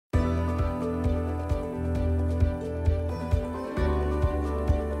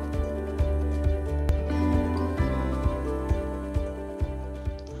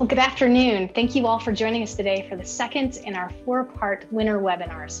Well, good afternoon. Thank you all for joining us today for the second in our 4-part winter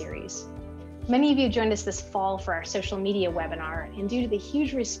webinar series. Many of you joined us this fall for our social media webinar, and due to the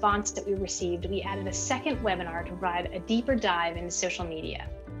huge response that we received, we added a second webinar to provide a deeper dive into social media.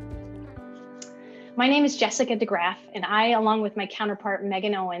 My name is Jessica DeGraff, and I, along with my counterpart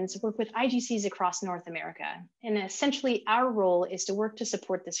Megan Owens, work with IGCs across North America. And essentially, our role is to work to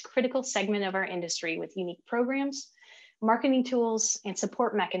support this critical segment of our industry with unique programs, marketing tools, and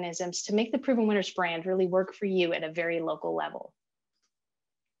support mechanisms to make the Proven Winners brand really work for you at a very local level.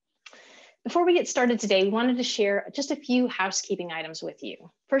 Before we get started today, we wanted to share just a few housekeeping items with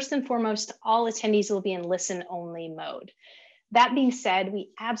you. First and foremost, all attendees will be in listen-only mode. That being said, we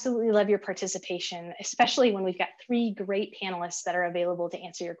absolutely love your participation, especially when we've got 3 great panelists that are available to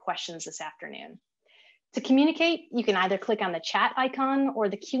answer your questions this afternoon. To communicate, you can either click on the chat icon or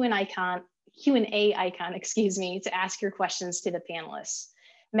the Q&A icon, to ask your questions to the panelists.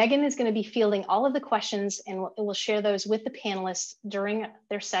 Megan is going to be fielding all of the questions and we'll share those with the panelists during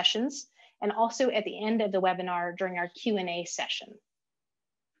their sessions and also at the end of the webinar during our Q&A session.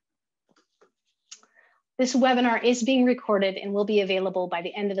 This webinar is being recorded and will be available by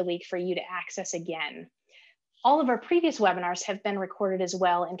the end of the week for you to access again. All of our previous webinars have been recorded as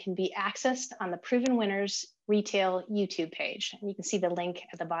well and can be accessed on the Proven Winners Retail YouTube page. And you can see the link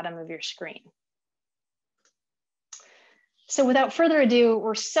at the bottom of your screen. So without further ado,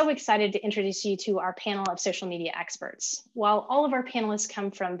 we're so excited to introduce you to our panel of social media experts. While all of our panelists come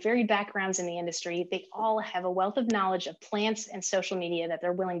from varied backgrounds in the industry, they all have a wealth of knowledge of plants and social media that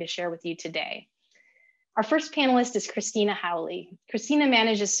they're willing to share with you today. Our first panelist is Christina Howley. Christina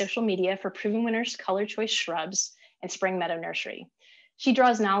manages social media for Proven Winners Color Choice Shrubs and Spring Meadow Nursery. She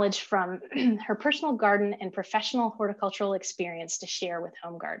draws knowledge from her personal garden and professional horticultural experience to share with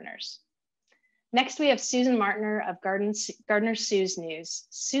home gardeners. Next, we have Susan Martiner of Gardener Sue's News.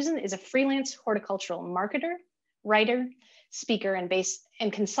 Susan is a freelance horticultural marketer, writer, speaker,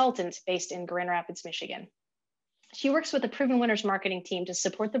 and consultant based in Grand Rapids, Michigan. She works with the Proven Winners marketing team to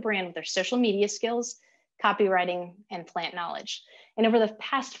support the brand with their social media skills, copywriting, and plant knowledge. And over the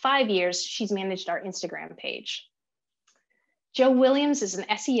past 5 years, she's managed our Instagram page. Joe Williams is an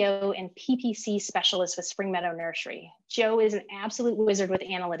SEO and PPC specialist with Spring Meadow Nursery. Joe is an absolute wizard with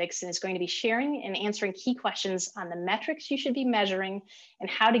analytics and is going to be sharing and answering key questions on the metrics you should be measuring and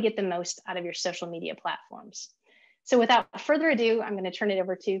how to get the most out of your social media platforms. So without further ado, I'm going to turn it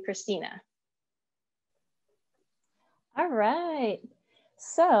over to Christina. All right.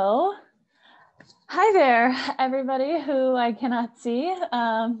 So, hi there, everybody who I cannot see.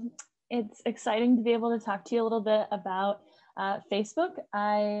 It's exciting to be able to talk to you a little bit about Facebook.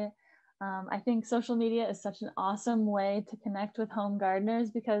 I think social media is such an awesome way to connect with home gardeners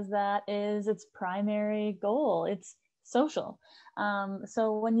because that is its primary goal. It's social.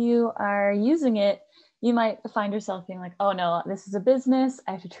 So when you are using it, you might find yourself being like, oh no, this is a business.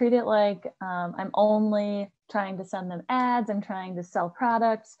 I have to treat it like I'm only trying to send them ads. I'm trying to sell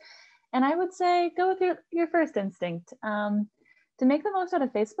products. And I would say go with your first instinct. To make the most out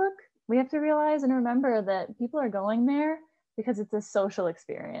of Facebook, we have to realize and remember that people are going there because it's a social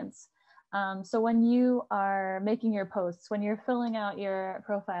experience. So when you are making your posts, when you're filling out your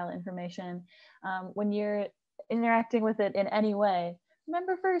profile information, when you're interacting with it in any way,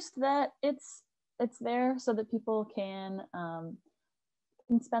 remember first that it's there so that people can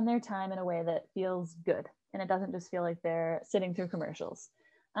spend their time in a way that feels good and it doesn't just feel like they're sitting through commercials.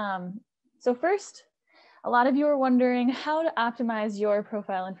 So first, a lot of you are wondering how to optimize your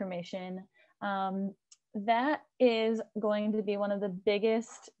profile information. That is going to be one of the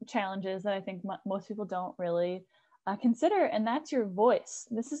biggest challenges that I think most people don't really consider, and that's your voice.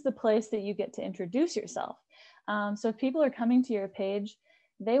 This is the place that you get to introduce yourself. So if people are coming to your page,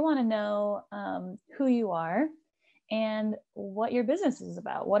 they want to know who you are and what your business is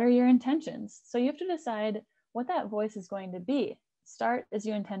about. What are your intentions? So you have to decide what that voice is going to be. Start as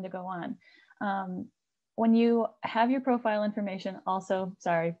you intend to go on. When you have your profile information, also,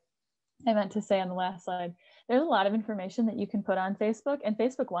 sorry, I meant to say on the last slide, there's a lot of information that you can put on Facebook, and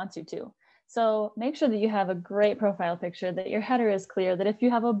Facebook wants you to. So make sure that you have a great profile picture, that your header is clear, that if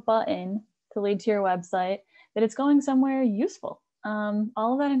you have a button to lead to your website, that it's going somewhere useful.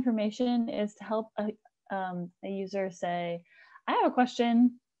 All of that information is to help a user say, I have a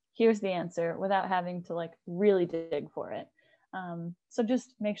question, here's the answer, without having to like really dig for it. So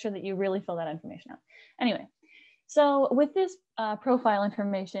just make sure that you really fill that information out. Anyway, so with this profile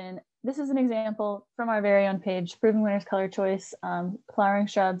information, this is an example from our very own page, Proven Winners Color Choice Flowering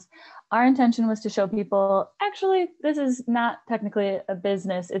Shrubs. Our intention was to show people, actually, this is not technically a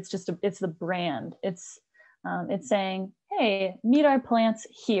business. It's just it's the brand. It's saying, hey, meet our plants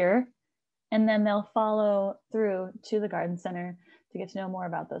here. And then they'll follow through to the garden center to get to know more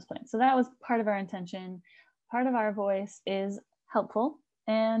about those plants. So that was part of our intention. Part of our voice is helpful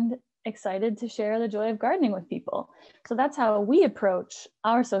and excited to share the joy of gardening with people. So that's how we approach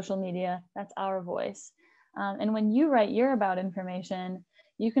our social media. That's our voice. And when you write your about information,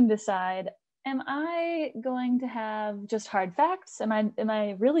 you can decide, am I going to have just hard facts? Am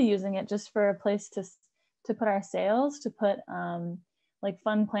I really using it just for a place to put our sales, to put like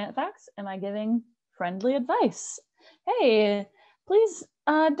fun plant facts? Am I giving friendly advice? Hey, please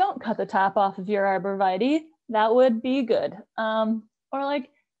don't cut the top off of your arborvitae. That would be good. Or like,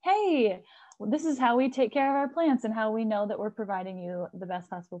 hey, this is how we take care of our plants and how we know that we're providing you the best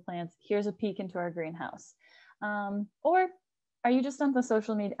possible plants. Here's a peek into our greenhouse. Or are you just on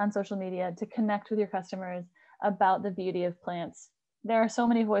social media to connect with your customers about the beauty of plants? There are so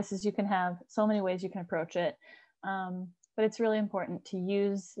many voices you can have, so many ways you can approach it. But it's really important to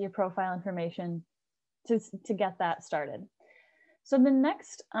use your profile information to get that started. So the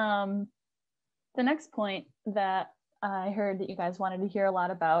next point that I heard that you guys wanted to hear a lot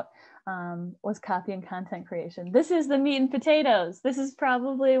about was copy and content creation. This is the meat and potatoes. This is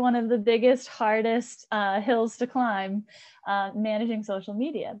probably one of the biggest, hardest hills to climb, managing social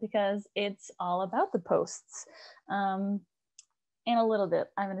media, because it's all about the posts. And a little bit,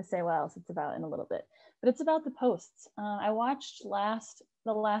 I'm going to say what else it's about in a little bit, but it's about the posts. I watched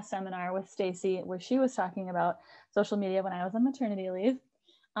the last seminar with Stacy, where she was talking about social media when I was on maternity leave.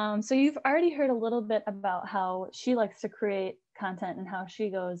 So you've already heard a little bit about how she likes to create content and how she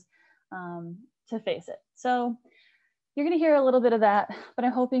goes to face it. So you're going to hear a little bit of that, but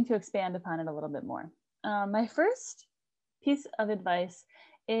I'm hoping to expand upon it a little bit more. My first piece of advice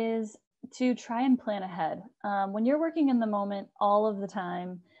is to try and plan ahead. When you're working in the moment all of the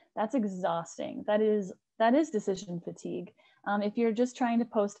time, that's exhausting. That is decision fatigue. If you're just trying to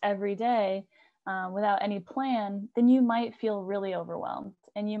post every day without any plan, then you might feel really overwhelmed,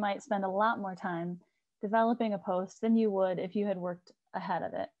 and you might spend a lot more time developing a post than you would if you had worked ahead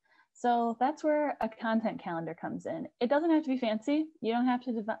of it. So that's where a content calendar comes in. It doesn't have to be fancy. You don't have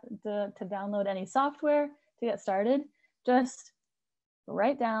to download any software to get started. Just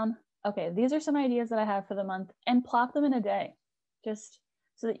write down, okay, these are some ideas that I have for the month, and plop them in a day, just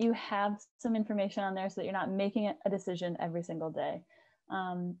so that you have some information on there, so that you're not making a decision every single day.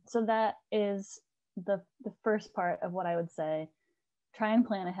 So that is the first part of what I would say. Try and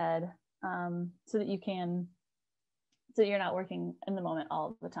plan ahead, so that you're not working in the moment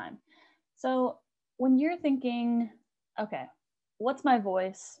all the time. So when you're thinking, okay, what's my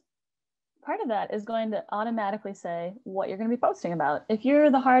voice? Part of that is going to automatically say what you're going to be posting about. If you're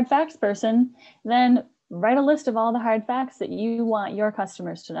the hard facts person, then write a list of all the hard facts that you want your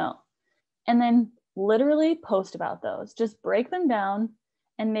customers to know, and then literally post about those. Just break them down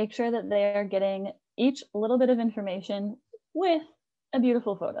and make sure that they are getting each little bit of information with a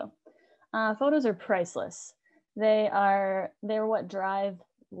beautiful photo. Photos are priceless. They're what drive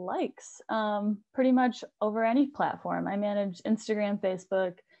likes pretty much over any platform. I manage Instagram,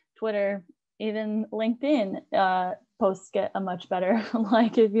 Facebook, Twitter, even LinkedIn. Posts get a much better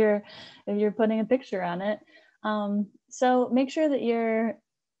like if you're putting a picture on it. So make sure that you're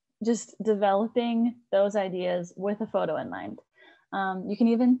just developing those ideas with a photo in mind. You can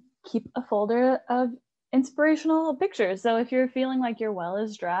even keep a folder of inspirational pictures. So if you're feeling like your well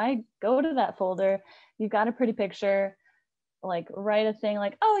is dry, go to that folder. You've got a pretty picture, like write a thing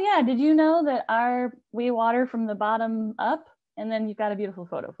like, oh yeah, did you know that we water from the bottom up? And then you've got a beautiful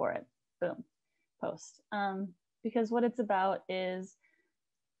photo for it. Boom, post. Because what it's about is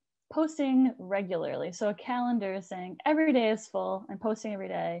posting regularly. So a calendar is saying every day is full. I'm posting every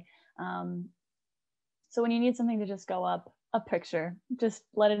day. So when you need something to just go up, a picture, just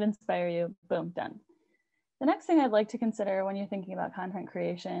let it inspire you. Boom, done. The next thing I'd like to consider when you're thinking about content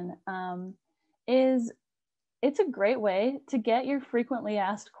creation is it's a great way to get your frequently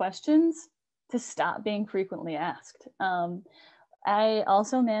asked questions to stop being frequently asked. I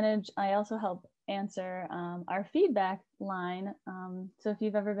also help answer our feedback line. So if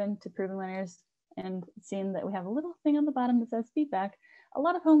you've ever been to Proven Winners and seen that we have a little thing on the bottom that says feedback, a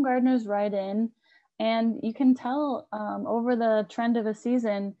lot of home gardeners write in, and you can tell over the trend of a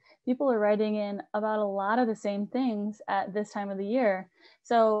season, people are writing in about a lot of the same things at this time of the year.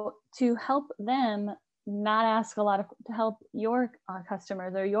 So to help them to help your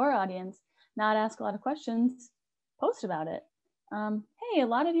customers or your audience not ask a lot of questions, post about it. Hey, a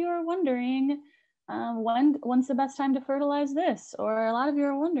lot of you are wondering when's the best time to fertilize this, or a lot of you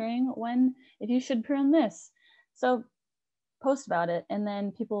are wondering if you should prune this. So post about it, and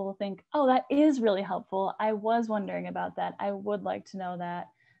then people will think, oh, that is really helpful. I was wondering about that. I would like to know that.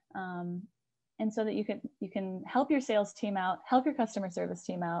 And so that you can help your sales team out, help your customer service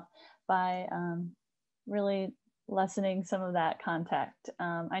team out by really lessening some of that contact.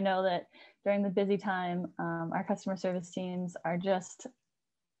 I know that during the busy time, our customer service teams are just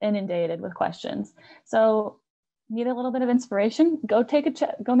inundated with questions. So need a little bit of inspiration, go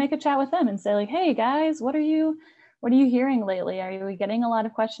make a chat with them and say like, hey guys, what are you hearing lately? Are we getting a lot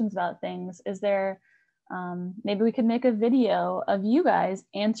of questions about things? Is there, maybe we could make a video of you guys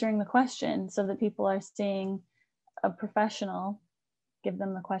answering the question so that people are seeing a professional give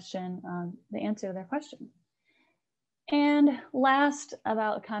them the answer to their question. And last,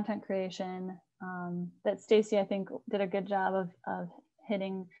 about content creation, that Stacy, I think, did a good job of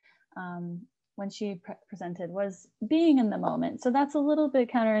hitting when she presented, was being in the moment. So that's a little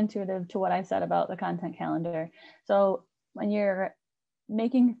bit counterintuitive to what I said about the content calendar. So when you're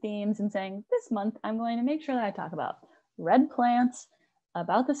making themes and saying, this month, I'm going to make sure that I talk about red plants,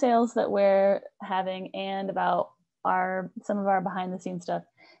 about the sales that we're having, and about some of our behind the scenes stuff,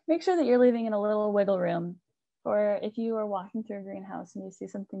 make sure that you're leaving in a little wiggle room. Or if you are walking through a greenhouse and you see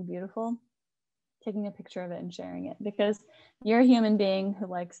something beautiful, taking a picture of it and sharing it, because you're a human being who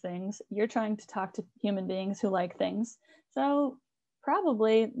likes things. You're trying to talk to human beings who like things. So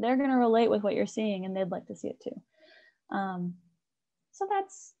probably they're going to relate with what you're seeing and they'd like to see it too. So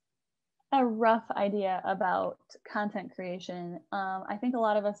that's a rough idea about content creation. I think a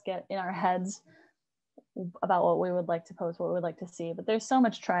lot of us get in our heads about what we would like to post, what we would like to see, but there's so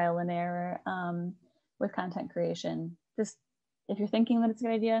much trial and error with content creation. Just if you're thinking that it's a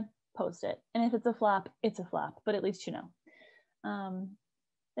good idea, post it. And if it's a flop, it's a flop, but at least you know.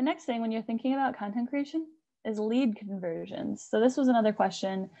 The next thing when you're thinking about content creation is lead conversions. So this was another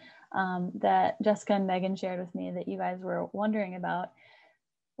question that Jessica and Megan shared with me that you guys were wondering about.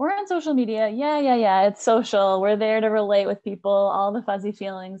 We're on social media. Yeah, it's social. We're there to relate with people, all the fuzzy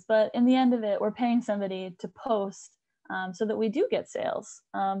feelings. But in the end of it, we're paying somebody to post so that we do get sales,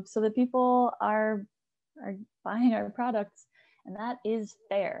 so that people are buying our products. And that is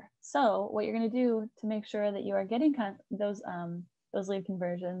fair. So what you're going to do to make sure that you are getting those lead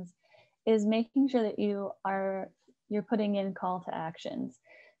conversions is making sure that you're putting in call to actions.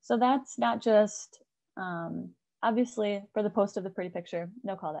 So that's not just obviously for the post of the pretty picture,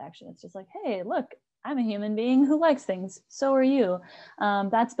 no call to action. It's just like, hey, look, I'm a human being who likes things. So are you.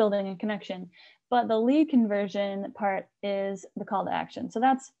 That's building a connection. But the lead conversion part is the call to action. So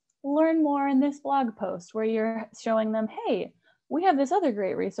that's learn more in this blog post where you're showing them, hey, we have this other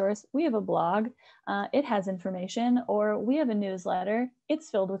great resource. We have a blog, it has information, or we have a newsletter. It's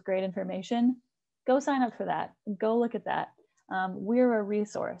filled with great information. Go sign up for that. Go look at that. We're a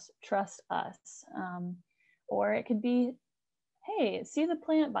resource, trust us. Or it could be, hey, see the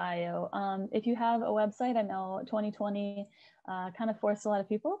plant bio. If you have a website, I know 2020 kind of forced a lot of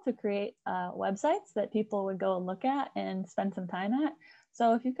people to create websites that people would go and look at and spend some time at.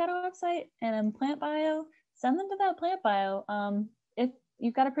 So if you've got a website and a plant bio, send them to that plant bio. If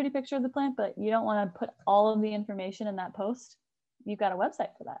you've got a pretty picture of the plant, but you don't want to put all of the information in that post, you've got a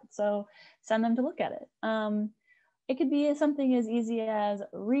website for that. So send them to look at it. It could be something as easy as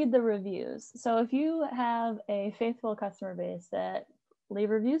read the reviews. So if you have a faithful customer base that leave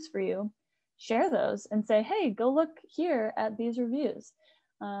reviews for you, share those and say, hey, go look here at these reviews.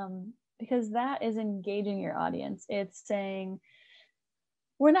 Because that is engaging your audience. It's saying,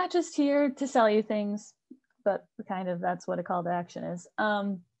 we're not just here to sell you things, but kind of that's what a call to action is.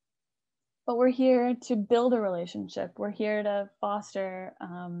 But we're here to build a relationship. We're here to foster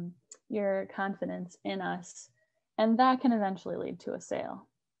your confidence in us. And that can eventually lead to a sale.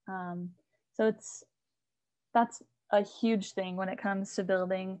 So that's a huge thing when it comes to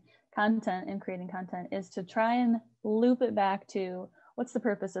building content and creating content, is to try and loop it back to what's the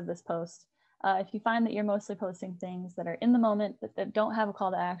purpose of this post. If you find that you're mostly posting things that are in the moment, that don't have a call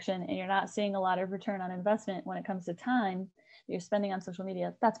to action, and you're not seeing a lot of return on investment when it comes to time that you're spending on social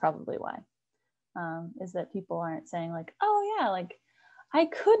media, that's probably why. Is that people aren't saying like, oh yeah, like I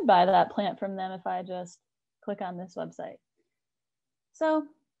could buy that plant from them if I just click on this website. So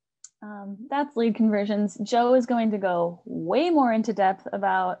that's lead conversions. Joe is going to go way more into depth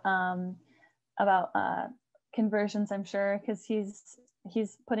about conversions, I'm sure, because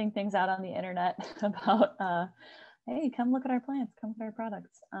he's putting things out on the internet about, hey, come look at our plants, come look at our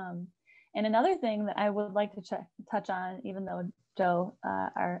products. And another thing that I would like to touch on, even though Joe,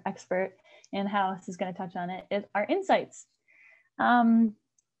 our expert in-house, is going to touch on it, is our insights.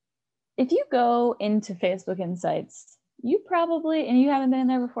 If you go into Facebook Insights, you probably, and you haven't been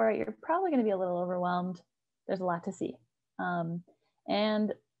there before, you're probably going to be a little overwhelmed. There's a lot to see.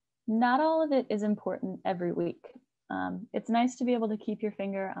 And not all of it is important every week. It's nice to be able to keep your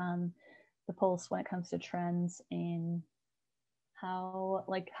finger on the pulse when it comes to trends in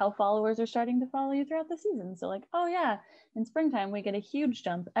how followers are starting to follow you throughout the season. So like, oh yeah, in springtime we get a huge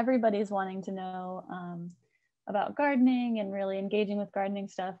jump. Everybody's wanting to know about gardening and really engaging with gardening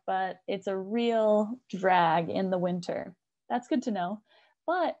stuff, but it's a real drag in the winter. That's good to know.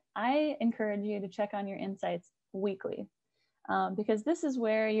 But I encourage you to check on your insights weekly, because this is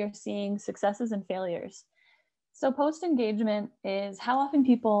where you're seeing successes and failures. So post engagement is how often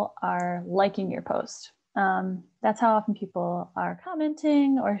people are liking your post. That's how often people are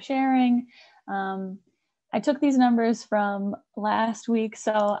commenting or sharing. I took these numbers from last week,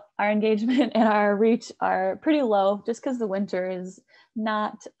 so our engagement and our reach are pretty low just because the winter is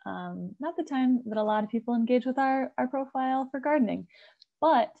not the time that a lot of people engage with our profile for gardening.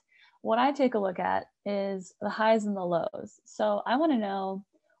 But what I take a look at is the highs and the lows. So I want to know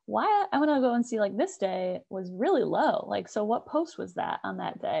why. I want to go and see, like, this day was really low. Like, so what post was that on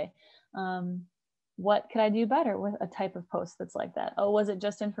that day? What could I do better with a type of post that's like that? Oh, was it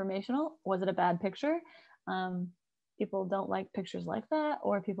just informational? Was it a bad picture? People don't like pictures like that,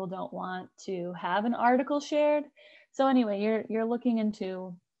 or people don't want to have an article shared. So anyway, you're looking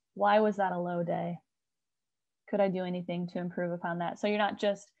into, why was that a low day? Could I do anything to improve upon that? So you're not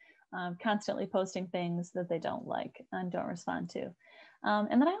just constantly posting things that they don't like and don't respond to.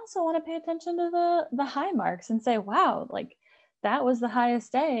 And then I also want to pay attention to the high marks and say, wow, like that was the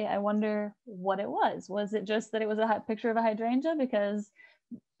highest day. I wonder what it was. Was it just that it was a picture of a hydrangea? Because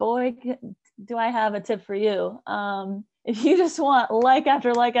boy, do I have a tip for you. If you just want like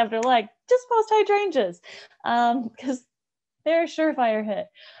after like after like, just post hydrangeas, because they're a surefire hit.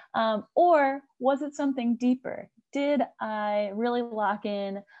 Or was it something deeper? Did I really lock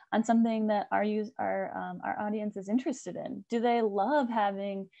in on something that our audience is interested in? Do they love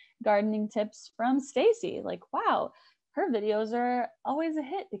having gardening tips from Stacy? Like, wow, her videos are always a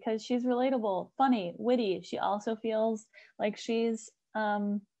hit because she's relatable, funny, witty. She also feels like she's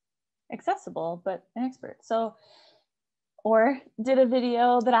accessible, but an expert. So, or did a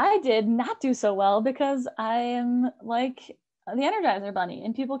video that I did not do so well because I am like the Energizer Bunny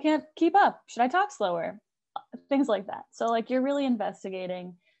and people can't keep up? Should I talk slower? Things like that. So like, you're really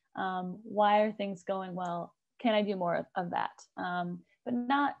investigating, why are things going well? Can I do more of that? But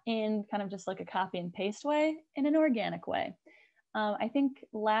not in kind of just like a copy and paste way, in an organic way. I think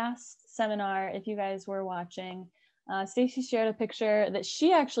last seminar, if you guys were watching, Stacy shared a picture that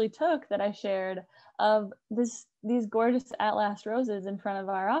she actually took that I shared of these gorgeous At Last roses in front of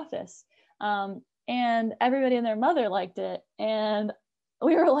our office. And everybody and their mother liked it. And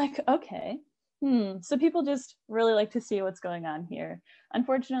we were like, okay, so people just really like to see what's going on here.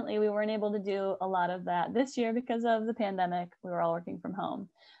 Unfortunately, we weren't able to do a lot of that this year because of the pandemic. We were all working from home.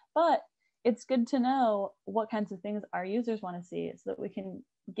 But it's good to know what kinds of things our users want to see so that we can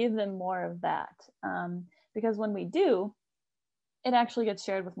give them more of that. Because when we do, it actually gets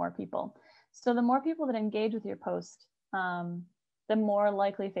shared with more people. So the more people that engage with your post, the more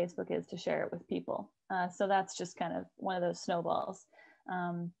likely Facebook is to share it with people. So that's just kind of one of those snowballs.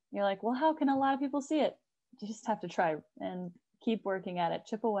 You're like, well, how can a lot of people see it? You just have to try and keep working at it,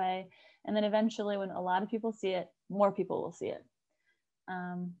 chip away. And then eventually when a lot of people see it, more people will see it.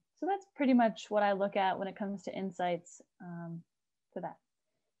 So that's pretty much what I look at when it comes to insights for that.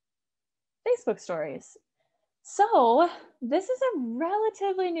 Facebook stories. So this is a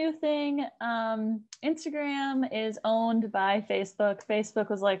relatively new thing. Instagram is owned by Facebook. Facebook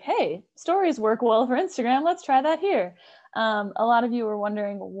was like, hey, stories work well for Instagram. Let's try that here. A lot of you were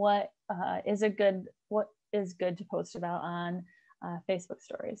wondering what is good to post about on Facebook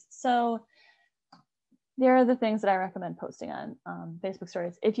stories. So there are the things that I recommend posting on Facebook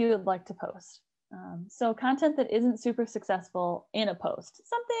stories if you would like to post. So content that isn't super successful in a post,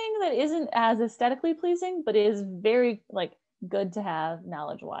 something that isn't as aesthetically pleasing, but is very like good to have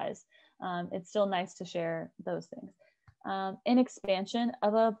knowledge-wise. It's still nice to share those things. An expansion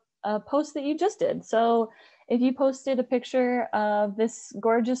of a post that you just did. So if you posted a picture of this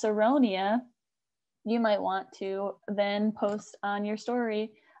gorgeous aronia, you might want to then post on your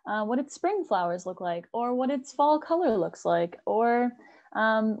story what its spring flowers look like, or what its fall color looks like, or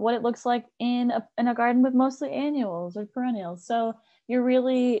what it looks like in a garden with mostly annuals or perennials. So you're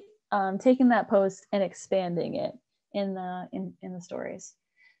really taking that post and expanding it in the stories.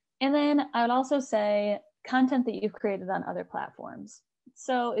 And then I would also say content that you've created on other platforms.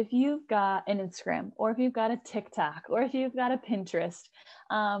 So if you've got an Instagram, or if you've got a TikTok, or if you've got a Pinterest,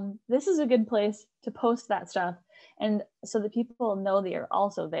 this is a good place to post that stuff, and so that people know that you're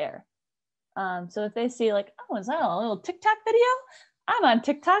also there. So if they see like, oh, is that a little TikTok video? I'm on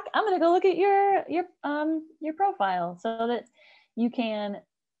TikTok. I'm gonna go look at your profile so that you can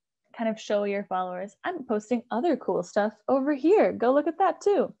kind of show your followers, I'm posting other cool stuff over here. Go look at that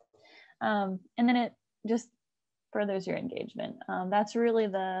too. And then it just furthers your engagement. That's really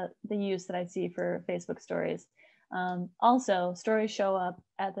the use that I see for Facebook stories. Also, stories show up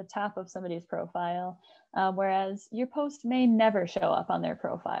at the top of somebody's profile, whereas your post may never show up on their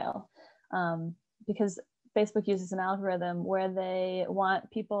profile, because Facebook uses an algorithm where they want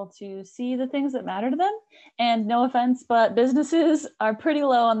people to see the things that matter to them. And no offense, but businesses are pretty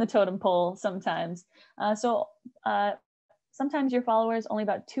low on the totem pole sometimes. So sometimes your followers, only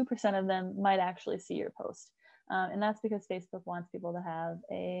about 2% of them might actually see your post. And that's because Facebook wants people to have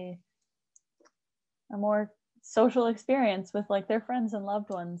a more social experience with like their friends and loved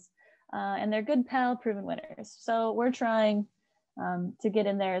ones. And they're good pal proven winners. So we're trying to get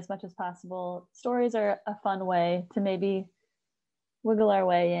in there as much as possible. Stories are a fun way to maybe wiggle our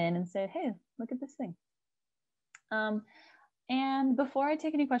way in and say, hey, look at this thing. And before I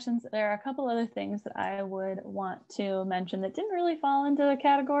take any questions, there are a couple other things that I would want to mention that didn't really fall into the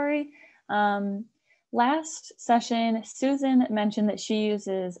category. Last session, Susan mentioned that she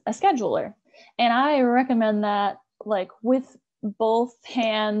uses a scheduler, and I recommend that like with both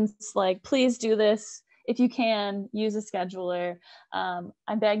hands, like please do this. If you can, use a scheduler.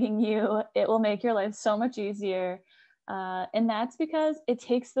 I'm begging you, it will make your life so much easier. And that's because it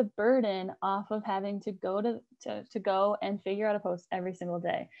takes the burden off of having to go and figure out a post every single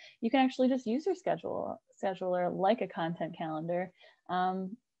day. You can actually just use your scheduler like a content calendar.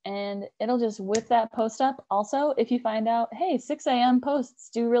 And it'll just whip that post up. Also, if you find out, hey, 6 a.m. posts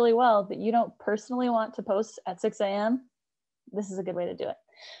do really well, but you don't personally want to post at 6 a.m., this is a good way to do it.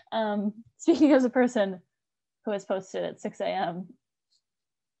 Speaking as a person who has posted at 6 a.m.,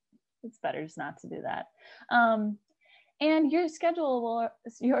 it's better just not to do that. And your scheduler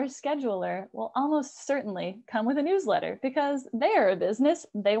will almost certainly come with a newsletter because they are a business.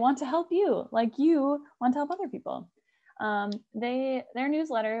 They want to help you like you want to help other people. Their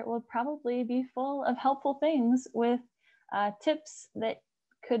newsletter will probably be full of helpful things with tips that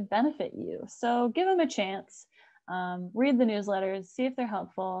could benefit you. So give them a chance. Read the newsletters, see if they're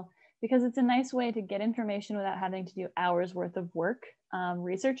helpful, because it's a nice way to get information without having to do hours worth of work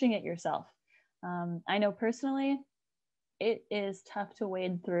researching it yourself. I know personally, it is tough to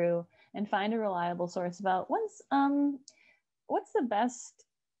wade through and find a reliable source about what's the best,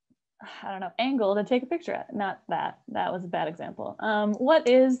 angle to take a picture at. Not that was a bad example. What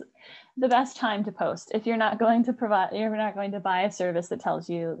is the best time to post if you're not going to buy a service that tells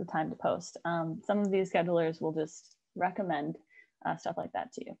you the time to post? Some of these schedulers will just recommend stuff like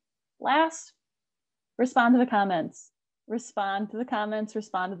that to you. Last, respond to the comments. Respond to the comments.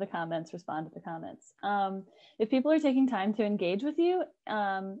 If people are taking time to engage with you,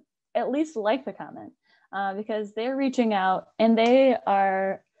 at least like the comment, because they're reaching out and they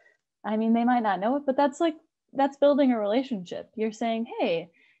might not know it, but that's building a relationship. You're saying, hey,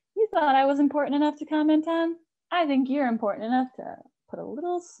 you thought I was important enough to comment on? I think you're important enough to put a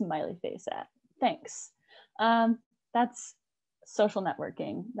little smiley face at. Thanks. That's social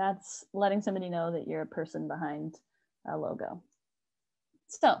networking. That's letting somebody know that you're a person behind a logo.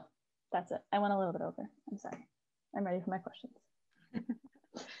 So that's it. I went a little bit over. I'm sorry. I'm ready for my questions.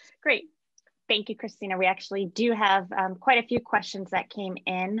 Great. Thank you, Christina. We actually do have quite a few questions that came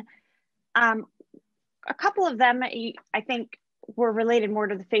in. A couple of them, I think, were related more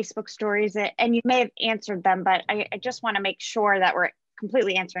to the Facebook stories, and you may have answered them, but I just want to make sure that we're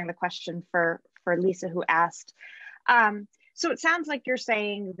completely answering the question for Lisa, who asked. So it sounds like you're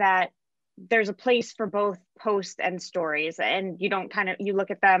saying that there's a place for both posts and stories, and you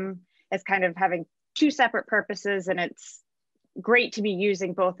look at them as kind of having two separate purposes, and it's great to be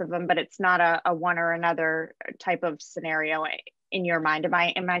using both of them, but it's not a one or another type of scenario in your mind.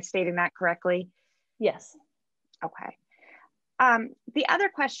 Am I stating that correctly? Yes. Okay. The other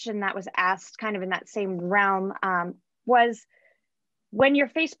question that was asked kind of in that same realm was, when your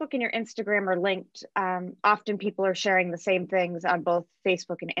Facebook and your Instagram are linked, often people are sharing the same things on both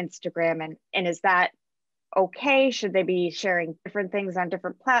Facebook and Instagram. And is that okay? Should they be sharing different things on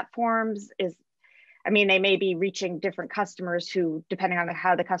different platforms? They may be reaching different customers who, depending on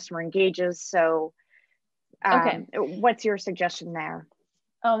how the customer engages. So okay. What's your suggestion there?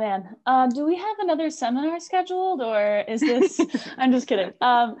 Oh man, do we have another seminar scheduled, or is this, I'm just kidding.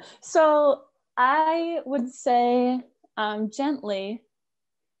 So I would say gently,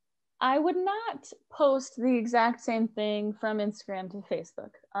 I would not post the exact same thing from Instagram to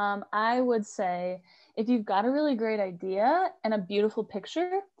Facebook. I would say if you've got a really great idea and a beautiful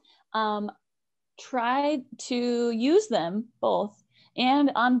picture, try to use them both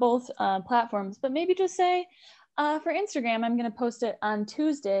and on both platforms, but maybe just say, for Instagram, I'm going to post it on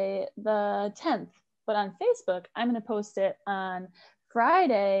Tuesday, the 10th, but on Facebook, I'm going to post it on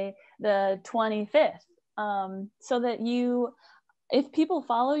Friday, the 25th. So that if people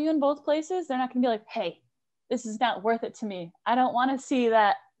follow you in both places, they're not going to be like, hey, this is not worth it to me. I don't want to see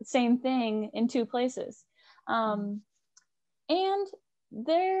that same thing in two places. And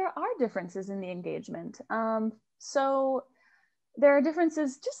there are differences in the engagement. So there are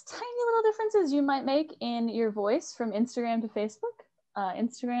differences, just tiny little differences you might make in your voice from Instagram to Facebook.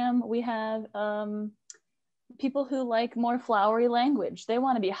 Instagram, we have people who like more flowery language. They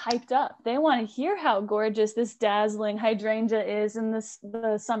want to be hyped up. They want to hear how gorgeous this dazzling hydrangea is in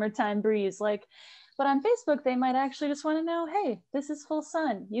the summertime breeze. But on Facebook, they might actually just want to know, hey, this is full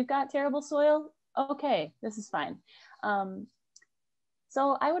sun. You've got terrible soil. Okay, this is fine.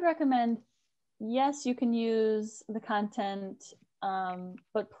 So I would recommend, yes, you can use the content,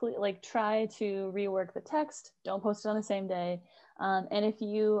 but try to rework the text. Don't post it on the same day. And if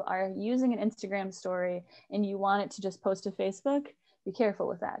you are using an Instagram story and you want it to just post to Facebook, be careful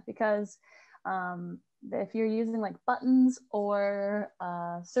with that, because if you're using like buttons or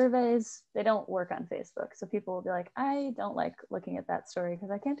surveys, they don't work on Facebook. So people will be like, I don't like looking at that story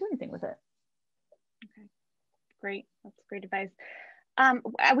because I can't do anything with it. Okay, great. That's great advice.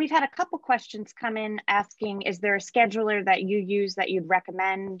 We've had a couple questions come in asking, is there a scheduler that you use that you'd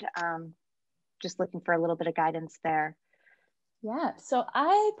recommend? Just looking for a little bit of guidance there. Yeah, so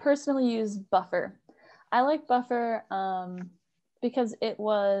I personally use Buffer. I like Buffer because it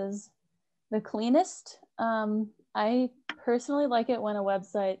was the cleanest. I personally like it when a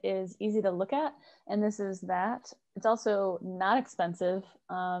website is easy to look at, and this is that. It's also not expensive.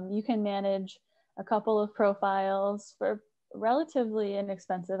 You can manage a couple of profiles for relatively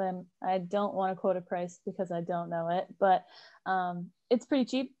inexpensive. I don't want to quote a price because I don't know it, but it's pretty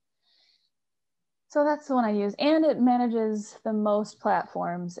cheap. So that's the one I use, and it manages the most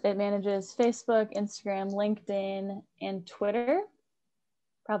platforms. It manages Facebook, Instagram, LinkedIn, and Twitter.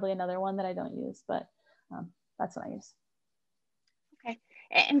 Probably another one that I don't use, but that's what I use. Okay,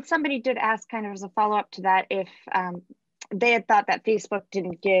 and somebody did ask, kind of as a follow-up to that, if they had thought that Facebook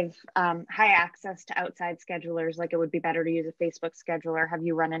didn't give high access to outside schedulers, like it would be better to use a Facebook scheduler. Have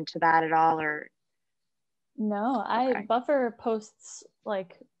you run into that at all, or? No, Okay. Buffer posts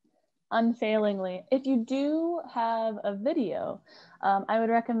like unfailingly. If you do have a video, I would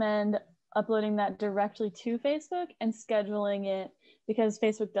recommend uploading that directly to Facebook and scheduling it, because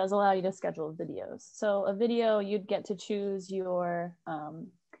Facebook does allow you to schedule videos. So a video, you'd get to choose your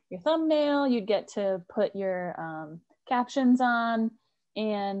thumbnail, you'd get to put your captions on,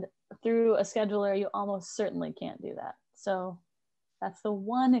 and through a scheduler, you almost certainly can't do that. So that's the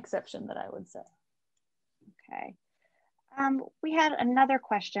one exception that I would say. Okay. We had another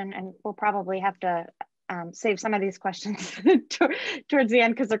question, and we'll probably have to save some of these questions towards the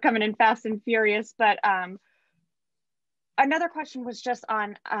end because they're coming in fast and furious. But another question was just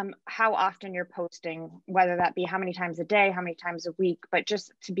on how often you're posting, whether that be how many times a day, how many times a week, but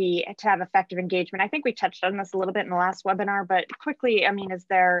just to have effective engagement. I think we touched on this a little bit in the last webinar, but quickly, I mean, is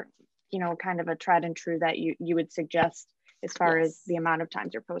there, kind of a tried and true that you would suggest as far as the amount of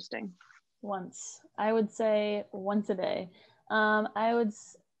times you're posting? I would say once a day.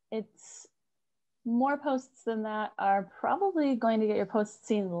 It's more posts than that are probably going to get your posts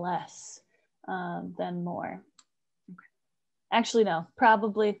seen less than more. Okay. Actually, no,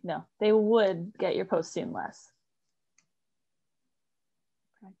 probably no. They would get your posts seen less.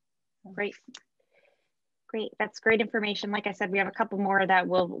 Okay. Great. That's great information. Like I said, we have a couple more that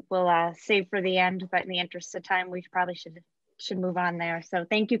we'll save for the end, but in the interest of time, we probably should move on there. So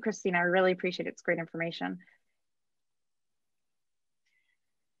thank you, Christina. I really appreciate it. It's great information.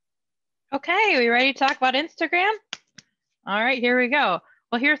 Okay, are we ready to talk about Instagram? All right, here we go.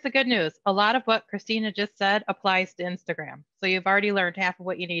 Well, here's the good news. A lot of what Christina just said applies to Instagram. So you've already learned half of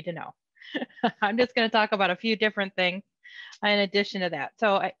what you need to know. I'm just going to talk about a few different things in addition to that.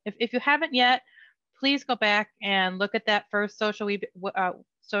 So if you haven't yet, please go back and look at that first social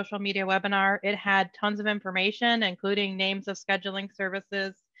media webinar. It had tons of information, including names of scheduling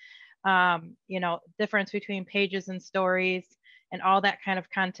services, difference between pages and stories, and all that kind of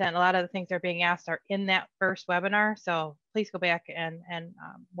content. A lot of the things that are being asked are in that first webinar. So please go back and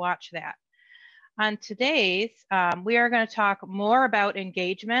watch that. On today's, we are going to talk more about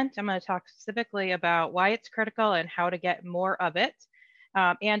engagement. I'm going to talk specifically about why it's critical and how to get more of it,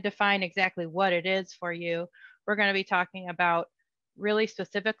 and define exactly what it is for you. We're going to be talking about really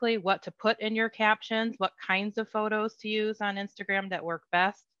specifically what to put in your captions, what kinds of photos to use on Instagram that work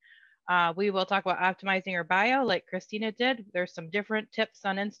best. We will talk about optimizing your bio like Christina did. There's some different tips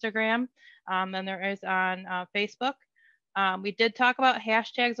on Instagram than there is on Facebook. We did talk about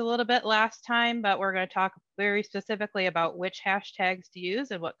hashtags a little bit last time, but we're going to talk very specifically about which hashtags to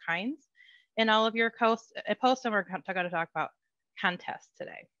use and what kinds in all of your posts. And we're going to talk about contests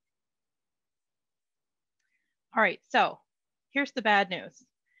today. All right, so here's the bad news.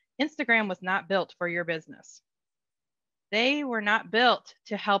 Instagram was not built for your business. They were not built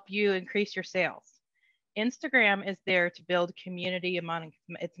to help you increase your sales. Instagram is there to build community among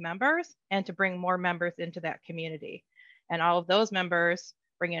its members and to bring more members into that community. And all of those members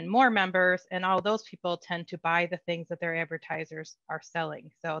bring in more members, and all of those people tend to buy the things that their advertisers are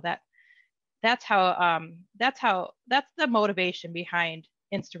selling. So that's the motivation behind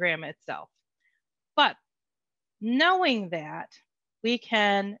Instagram itself. But knowing that, we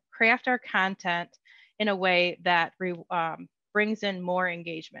can craft our content in a way that brings in more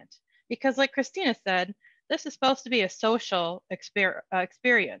engagement. Because like Christina said, this is supposed to be a social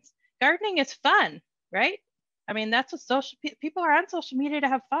experience. Gardening is fun, right? I mean, that's what people are on social media to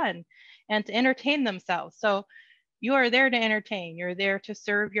have fun and to entertain themselves. So you are there to entertain, you're there to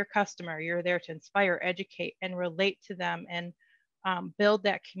serve your customer, you're there to inspire, educate, and relate to them and build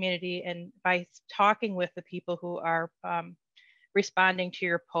that community. And by talking with the people who are responding to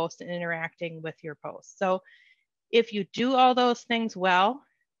your post and interacting with your post. So if you do all those things well,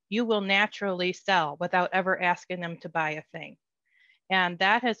 you will naturally sell without ever asking them to buy a thing. And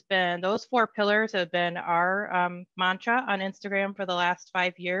that has been, those 4 pillars have been our mantra on Instagram for the last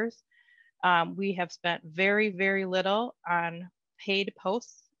 5 years. We have spent very, very little on paid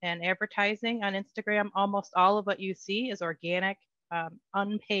posts and advertising on Instagram. Almost all of what you see is organic,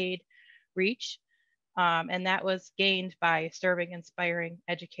 unpaid reach. And that was gained by serving, inspiring,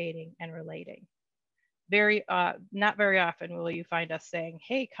 educating, and relating. Not very often will you find us saying,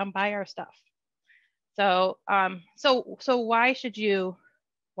 hey, come buy our stuff. So why should you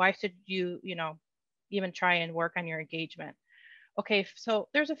even try and work on your engagement? Okay, so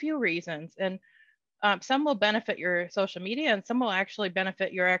there's a few reasons, and some will benefit your social media and some will actually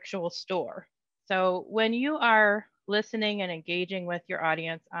benefit your actual store. So when you are listening and engaging with your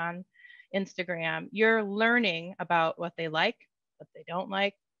audience on Instagram, you're learning about what they like, what they don't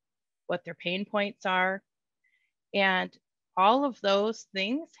like, what their pain points are. And all of those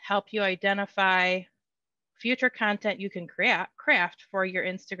things help you identify future content you can craft for your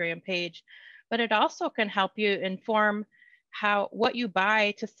Instagram page, but it also can help you inform what you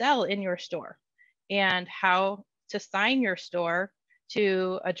buy to sell in your store and how to sign your store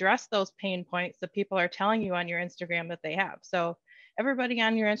to address those pain points that people are telling you on your Instagram that they have. So everybody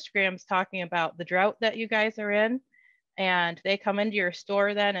on your Instagram is talking about the drought that you guys are in, and they come into your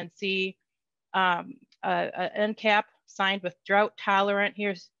store then and see an end cap signed with drought tolerant.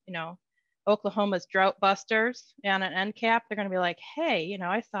 Here's, Oklahoma's drought busters and an end cap. They're going to be like, hey,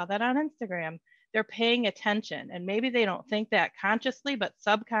 I saw that on Instagram. They're paying attention, and maybe they don't think that consciously, but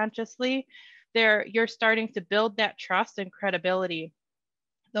subconsciously you're starting to build that trust and credibility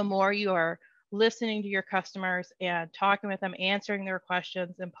the more you are listening to your customers and talking with them, answering their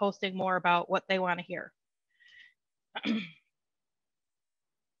questions, and posting more about what they want to hear.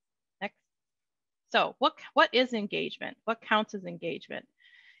 Next. So what is engagement? What counts as engagement?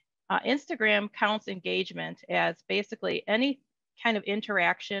 Instagram counts engagement as basically any kind of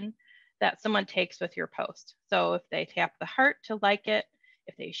interaction that someone takes with your post. So if they tap the heart to like it,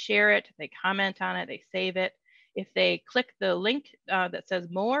 if they share it, if they comment on it, they save it, if they click the link that says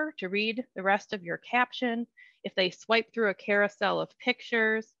more to read the rest of your caption, if they swipe through a carousel of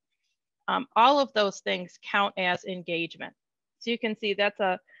pictures, all of those things count as engagement. So you can see that's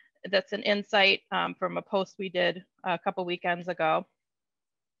an insight from a post we did a couple weekends ago.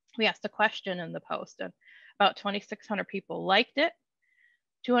 We asked a question in the post, and about 2,600 people liked it.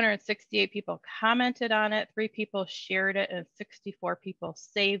 268 people commented on it, 3 people shared it, and 64 people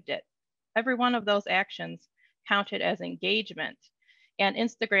saved it. Every one of those actions counted as engagement. And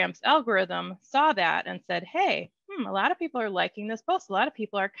Instagram's algorithm saw that and said, hey, a lot of people are liking this post. A lot of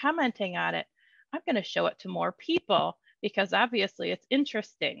people are commenting on it. I'm going to show it to more people because obviously it's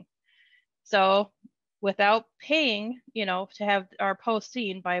interesting. So without paying, to have our post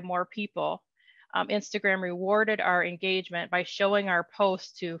seen by more people, Instagram rewarded our engagement by showing our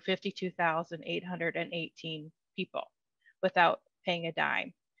post to 52,818 people without paying a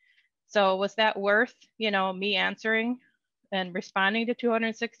dime. So was that worth, me answering and responding to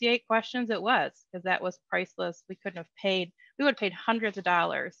 268 questions? It was, because that was priceless. We would have paid hundreds of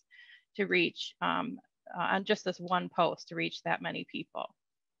dollars to reach on just this one post to reach that many people.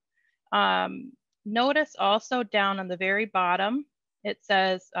 Notice also down on the very bottom, it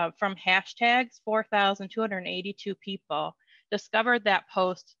says from hashtags, 4,282 people discovered that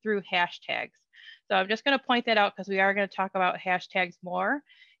post through hashtags. So I'm just going to point that out because we are going to talk about hashtags more.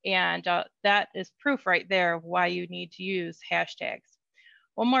 And that is proof right there of why you need to use hashtags.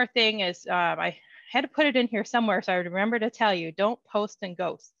 One more thing is I had to put it in here somewhere, so I remember to tell you, don't post and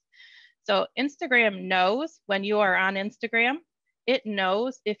ghost. So Instagram knows when you are on Instagram, it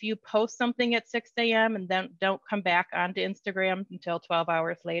knows if you post something at 6 a.m. and then don't come back onto Instagram until 12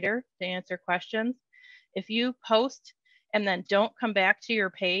 hours later to answer questions. If you post and then don't come back to your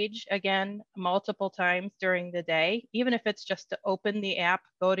page again multiple times during the day, even if it's just to open the app,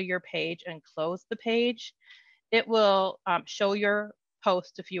 go to your page and close the page, it will show your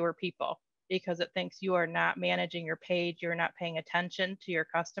post to fewer people because it thinks you are not managing your page, you're not paying attention to your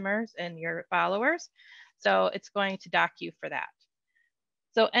customers and your followers. So it's going to dock you for that.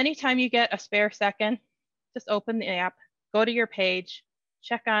 So anytime you get a spare second, just open the app, go to your page,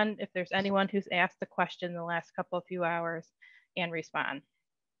 check on if there's anyone who's asked a question in the last few hours and respond.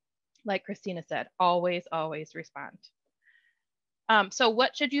 Like Christina said, always, always respond. So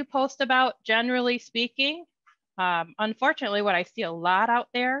what should you post about, generally speaking? Unfortunately, what I see a lot out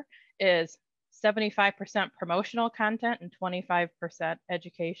there is 75% promotional content and 25%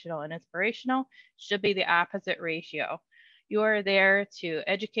 educational and inspirational. Should be the opposite ratio. You are there to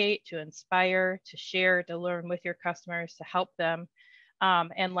educate, to inspire, to share, to learn with your customers, to help them.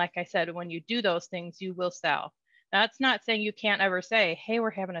 And like I said, when you do those things, you will sell. That's not saying you can't ever say, hey, we're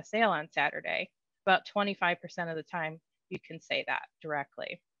having a sale on Saturday. About 25% of the time, you can say that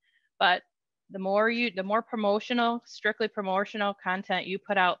directly. But the more promotional, strictly promotional content you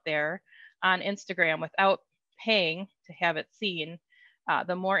put out there on Instagram without paying to have it seen,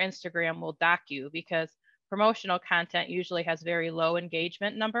 the more Instagram will dock you, because promotional content usually has very low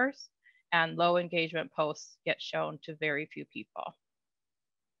engagement numbers, and low engagement posts get shown to very few people.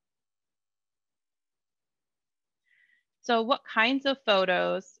 So what kinds of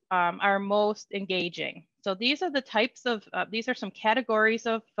photos are most engaging? So these are the types of, these are some categories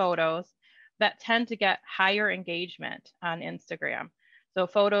of photos that tend to get higher engagement on Instagram. So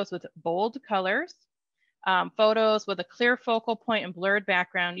photos with bold colors, photos with a clear focal point and blurred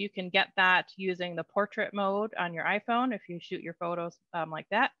background. You can get that using the portrait mode on your iPhone if you shoot your photos like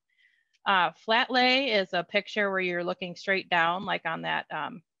that. Flat lay is a picture where you're looking straight down, like on that,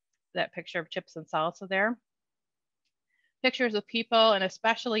 that picture of chips and salsa there. Pictures of people and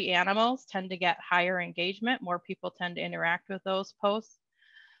especially animals tend to get higher engagement. More people tend to interact with those posts.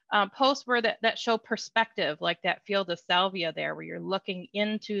 Posts where that show perspective, like that field of salvia there, where you're looking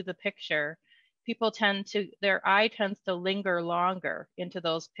into the picture. People tend to, their eye tends to linger longer into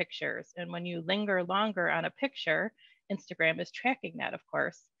those pictures. And when you linger longer on a picture, Instagram is tracking that, of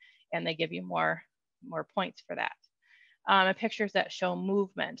course, and they give you more points for that. And pictures that show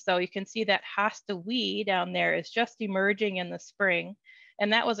movement. So you can see that hosta wee down there is just emerging in the spring.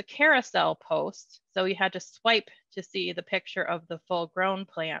 And that was a carousel post. So you had to swipe to see the picture of the full grown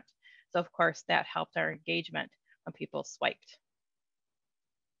plant. So of course that helped our engagement when people swiped.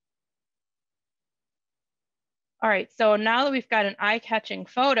 All right, so now that we've got an eye-catching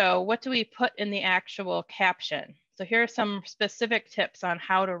photo, what do we put in the actual caption? So here are some specific tips on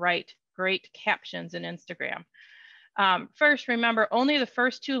how to write great captions in Instagram. First, remember, only the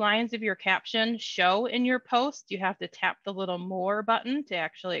first 2 lines of your caption show in your post. You have to tap the little more button to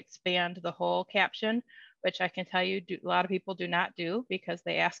actually expand the whole caption, which I can tell you a lot of people do not do, because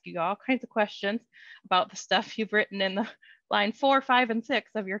they ask you all kinds of questions about the stuff you've written in the line 4, 5, and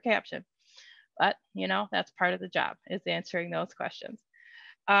 6 of your caption. But, you know, that's part of the job, is answering those questions.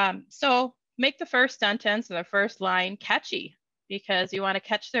 So make the first sentence or the first line catchy, because you want to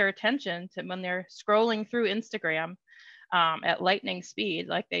catch their attention to when they're scrolling through Instagram at lightning speed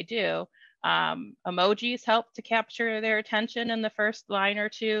like they do. Emojis help to capture their attention in the first line or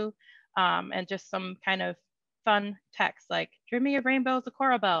 2, and just some kind of fun text like, dream me of rainbows of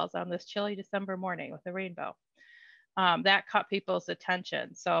coral bells on this chilly December morning with a rainbow. That caught people's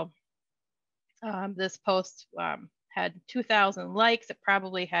attention. So this post had 2,000 likes. It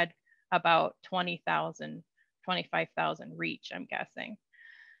probably had about 20,000, 25,000 reach, I'm guessing.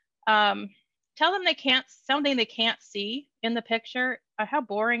 Tell them something they can't see in the picture. How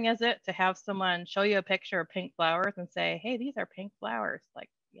boring is it to have someone show you a picture of pink flowers and say, hey, these are pink flowers? Like,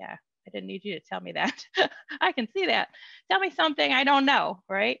 yeah, I didn't need you to tell me that. I can see that. Tell me something I don't know,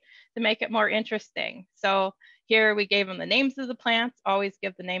 right? To make it more interesting. So here we gave them the names of the plants. Always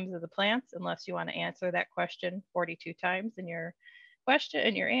give the names of the plants, unless you want to answer that question 42 times in your question,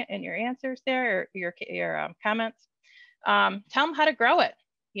 in your answers there, or your comments. Tell them how to grow it.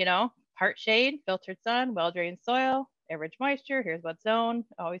 You know, part shade, filtered sun, well-drained soil, average moisture. Here's what zone.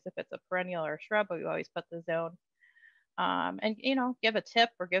 Always, if it's a perennial or a shrub, we always put the zone. And give a tip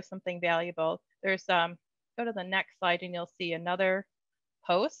or give something valuable. There's go to the next slide and you'll see another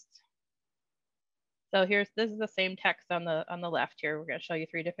post. So this is the same text on the left here. We're going to show you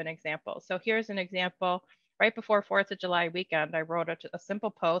 3 different examples. So here's an example. Right before 4th of July weekend, I wrote a simple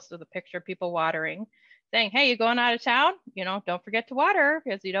post with a picture of people watering, saying, hey, you going out of town? Don't forget to water,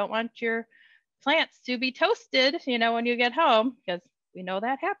 because you don't want your plants to be toasted, when you get home, because we know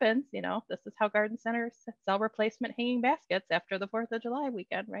that happens. This is how garden centers sell replacement hanging baskets after the 4th of July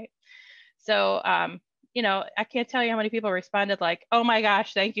weekend, right? So, I can't tell you how many people responded like, oh my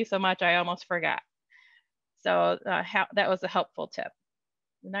gosh, thank you so much, I almost forgot. So that was a helpful tip.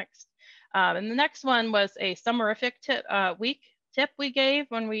 Next. And the next one was a summerific week tip we gave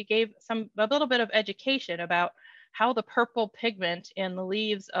when we gave a little bit of education about how the purple pigment in the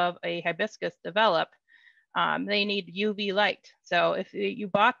leaves of a hibiscus develop. They need UV light. So if you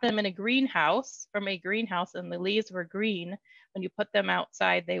bought them in a greenhouse, from a greenhouse, and the leaves were green, when you put them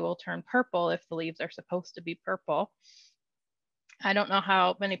outside, they will turn purple if the leaves are supposed to be purple. I don't know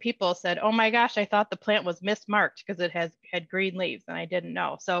how many people said, oh my gosh, I thought the plant was mismarked because it had green leaves, and I didn't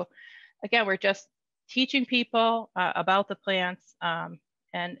know. So again, we're just teaching people about the plants, and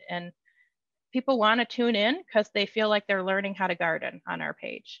people want to tune in because they feel like they're learning how to garden on our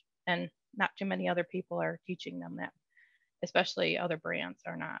page, and not too many other people are teaching them that, especially other brands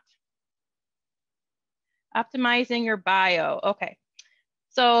are not. Optimizing your bio. Okay,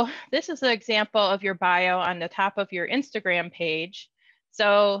 so this is an example of your bio on the top of your Instagram page.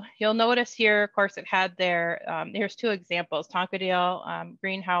 So you'll notice here, of course, it had there, here's 2 examples, Tonkadale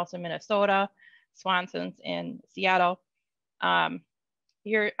greenhouse in Minnesota, Swanson's in Seattle.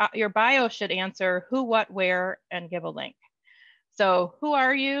 Your bio should answer who, what, where, and give a link. So who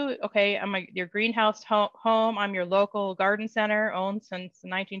are you? Okay, I'm your greenhouse home. I'm your local garden center, owned since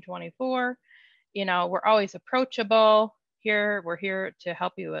 1924. We're always approachable. We're here to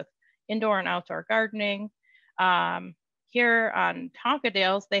help you with indoor and outdoor gardening. Here on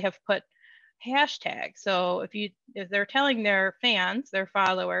Tonkadale's, they have put hashtags. So if they're telling their fans, their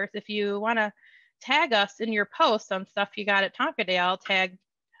followers, if you want to tag us in your posts on stuff you got at Tonkadale, tag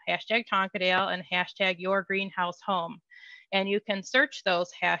hashtag Tonkadale and hashtag your greenhouse home. And you can search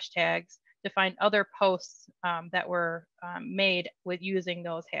those hashtags to find other posts that were made with using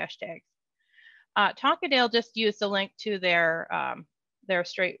those hashtags. Tonkadale just used a link to their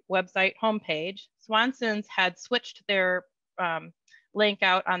straight website homepage. Swanson's had switched their link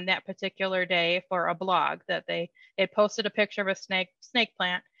out on that particular day for a blog that they posted a picture of a snake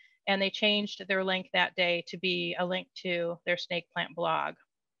plant, and they changed their link that day to be a link to their snake plant blog.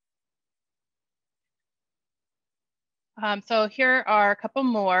 So here are a couple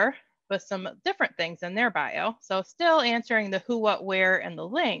more with some different things in their bio. So still answering the who, what, where, and the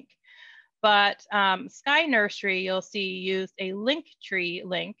link. But Sky Nursery, you'll see, used a Linktree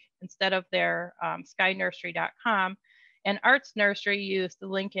link instead of their skynursery.com. And Arts Nursery used the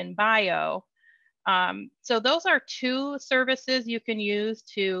link in bio. So those are 2 services you can use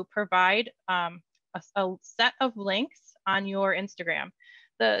to provide a set of links on your Instagram.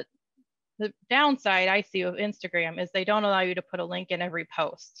 The downside I see of Instagram is they don't allow you to put a link in every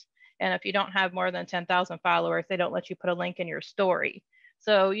post. And if you don't have more than 10,000 followers, they don't let you put a link in your story.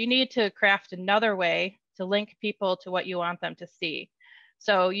 So you need to craft another way to link people to what you want them to see.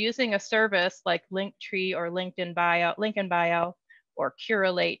 So using a service like Linktree or link in bio, or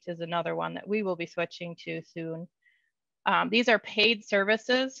Curate is another one that we will be switching to soon. These are paid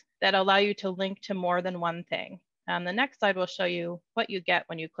services that allow you to link to more than one thing. On the next slide, we'll show you what you get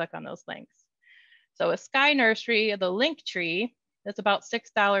when you click on those links. So with Sky Nursery, the Linktree, it's about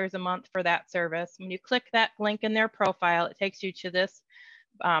 $6 a month for that service. When you click that link in their profile, it takes you to this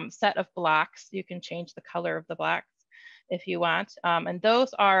set of blocks. You can change the color of the blocks if you want. And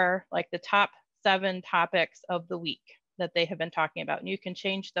those are like the top 7 topics of the week that they have been talking about. And you can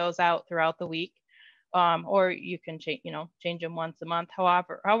change those out throughout the week, or you can change them once a month,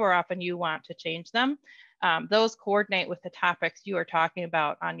 however often you want to change them. Those coordinate with the topics you are talking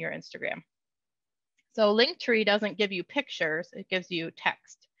about on your Instagram. So Linktree doesn't give you pictures, it gives you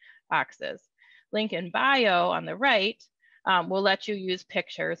text boxes. Link in bio on the right will let you use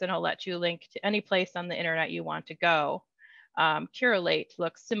pictures, and it'll let you link to any place on the internet you want to go. Curate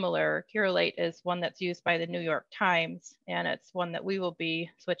looks similar. Curate is one that's used by the New York Times, and it's one that we will be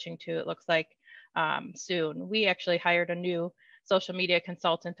switching to, it looks like, soon. We actually hired a new social media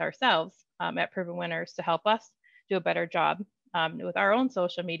consultant ourselves at Proven Winners to help us do a better job with our own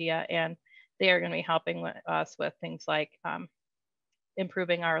social media, and they are going to be helping us with things like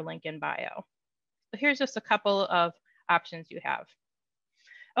improving our link in bio. So here's just a couple of options you have.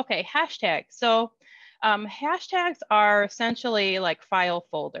 Okay, hashtags. So hashtags are essentially like file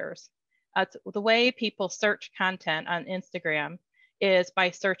folders. The way people search content on Instagram is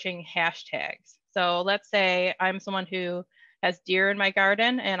by searching hashtags. So let's say I'm someone who has deer in my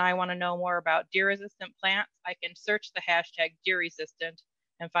garden and I want to know more about deer resistant plants. I can search the hashtag deer resistant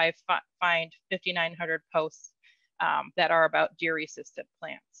and find 5,900 posts that are about deer resistant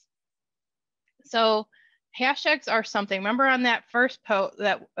plants. So hashtags are something, remember on that first post,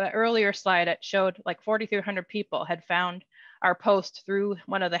 that earlier slide, it showed like 4,300 people had found our post through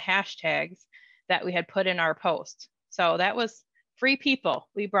one of the hashtags that we had put in our post. So that was free people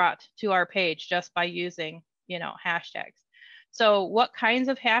we brought to our page just by using, you know, hashtags. So what kinds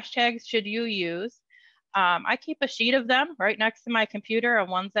of hashtags should you use? I keep a sheet of them right next to my computer of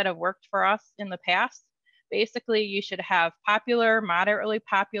ones that have worked for us in the past. Basically, you should have popular, moderately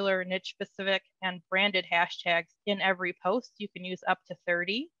popular, niche specific, and branded hashtags in every post. You can use up to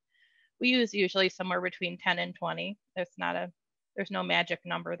 30. We use usually somewhere between 10 and 20. There's no magic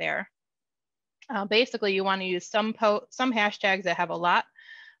number there. Basically, you want to use some hashtags that have a lot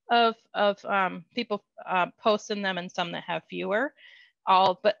of people post in them and some that have fewer.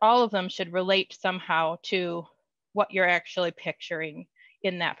 But all of them should relate somehow to what you're actually picturing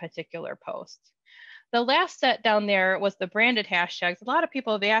in that particular post. The last set down there was the branded hashtags. A lot of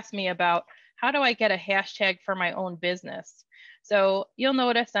people have asked me about how do I get a hashtag for my own business? So you'll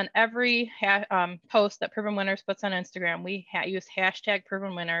notice on every post that Proven Winners puts on Instagram, we use hashtag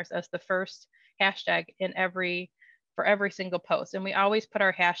Proven Winners as the first hashtag for every single post. And we always put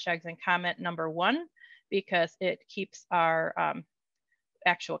our hashtags in comment number 1 because it keeps our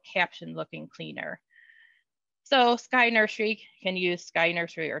actual caption looking cleaner. So Sky Nursery can use Sky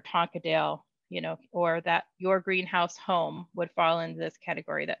Nursery or Tonkadale, you know, or that Your Greenhouse Home would fall into this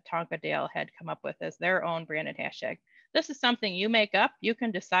category that Tonkadale had come up with as their own branded hashtag. This is something you make up. You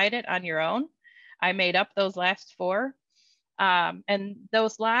can decide it on your own. I made up those last 4. And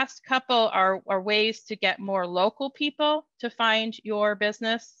those last couple are ways to get more local people to find your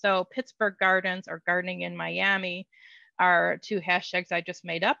business. So Pittsburgh Gardens or Gardening in Miami are 2 hashtags I just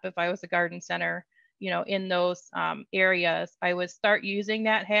made up. If I was a garden center, you know, in those areas, I would start using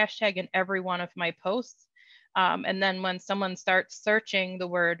that hashtag in every one of my posts. And then when someone starts searching the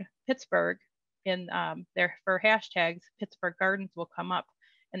word Pittsburgh in for hashtags, Pittsburgh Gardens will come up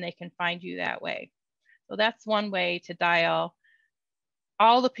and they can find you that way. So that's one way to dial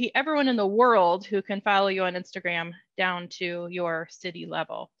everyone in the world who can follow you on Instagram down to your city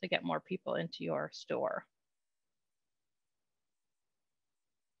level to get more people into your store.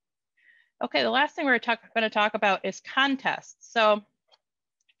 Okay, the last thing we're going to talk about is contests. So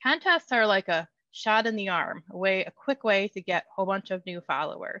contests are like a shot in the arm, a quick way to get a whole bunch of new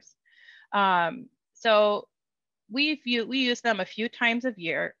followers. So we use them a few times a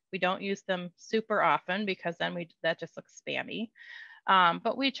year. We don't use them super often because then that just looks spammy.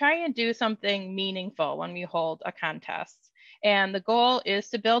 But we try and do something meaningful when we hold a contest. And the goal is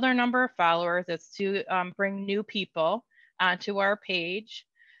to build our number of followers. It's to bring new people onto our page.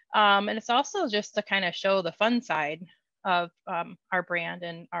 And it's also just to kind of show the fun side of our brand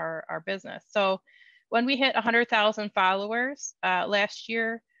and our business. So when we hit 100,000 followers last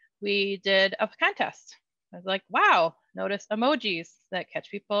year, we did a contest. I was like, wow, notice emojis that catch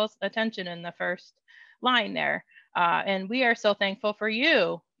people's attention in the first line there. And we are so thankful for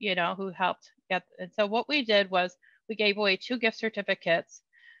you, you know, who helped get. And so what we did was we gave away 2 gift certificates.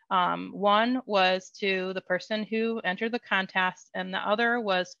 One was to the person who entered the contest, and the other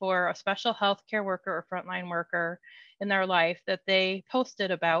was for a special healthcare worker or frontline worker in their life that they posted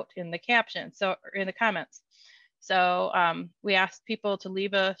about in the caption, so in the comments. So we asked people to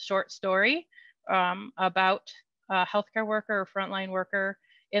leave a short story about a healthcare worker or frontline worker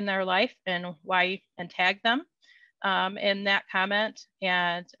in their life and why, and tag them in that comment.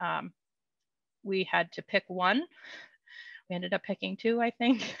 And we had to pick one. We ended up picking 2, I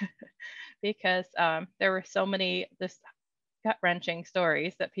think, because there were so many gut-wrenching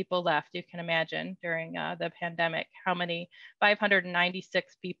stories that people left. You can imagine during the pandemic how many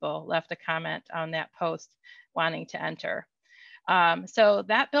 596 people left a comment on that post wanting to enter. So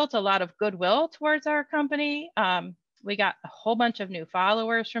that built a lot of goodwill towards our company. We got a whole bunch of new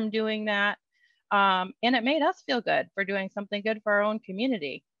followers from doing that. And it made us feel good for doing something good for our own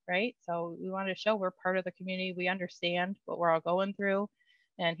community, right? So we wanted to show we're part of the community. We understand what we're all going through.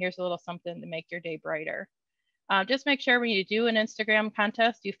 And here's a little something to make your day brighter. Just make sure when you do an Instagram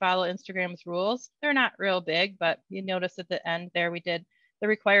contest, you follow Instagram's rules. They're not real big, but you notice at the end there, we did the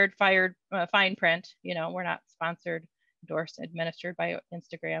required fine print. You know, we're not sponsored, endorsed, administered by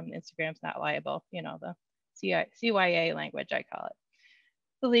Instagram. Instagram's not liable, you know, the CYA language, I call it,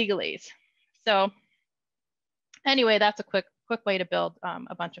 the legalese. So anyway, that's a quick way to build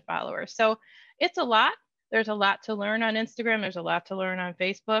a bunch of followers. So it's a lot. There's a lot to learn on Instagram. There's a lot to learn on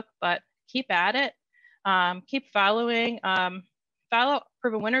Facebook, but keep at it. Keep following. Follow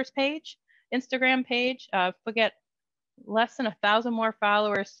Proven Winners page, Instagram page. If we get less than 1,000 more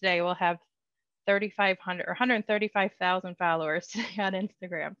followers today, we'll have 3,500 or 135,000 followers today on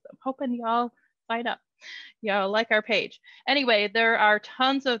Instagram. So I'm hoping y'all sign up. Y'all like our page. Anyway, there's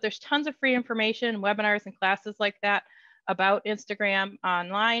tons of free information, webinars and classes like that about Instagram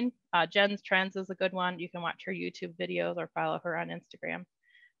online. Jen's Trends is a good one. You can watch her YouTube videos or follow her on Instagram.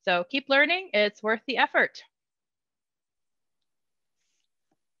 So keep learning. It's worth the effort.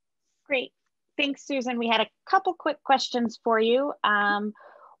 Great. Thanks, Susan. We had a couple quick questions for you. One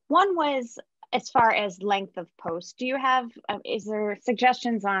was, as far as length of post, do you have, is there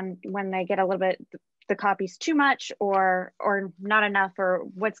suggestions on when they get a little bit, the copies too much or not enough, or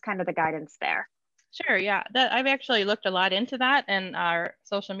what's kind of the guidance there? Sure, yeah, I've actually looked a lot into that, and our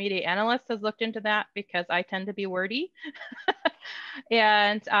social media analyst has looked into that because I tend to be wordy.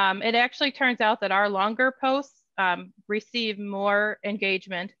 And it actually turns out that our longer posts receive more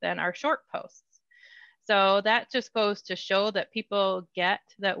engagement than our short posts. So that just goes to show that people get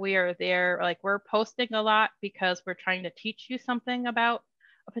that we are there, like we're posting a lot because we're trying to teach you something about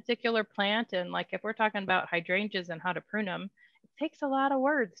a particular plant. And like if we're talking about hydrangeas and how to prune them, it takes a lot of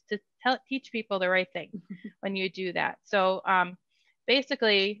words to teach people the right thing when you do that. So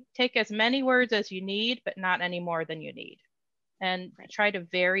basically take as many words as you need, but not any more than you need. And try to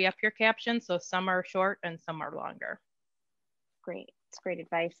vary up your captions. So some are short and some are longer. Great, it's great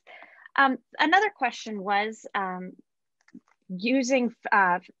advice. Another question was using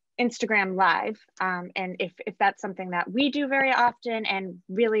Instagram Live, and if that's something that we do very often, and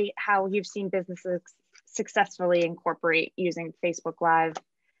really how you've seen businesses successfully incorporate using Facebook Live,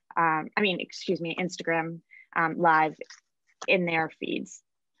 Instagram Live in their feeds.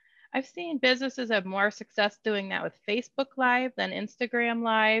 I've seen businesses have more success doing that with Facebook Live than Instagram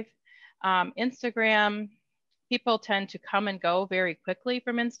Live. Instagram, people tend to come and go very quickly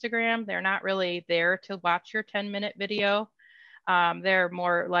from Instagram. They're not really there to watch your 10-minute video. They're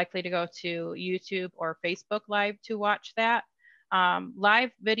more likely to go to YouTube or Facebook Live to watch that.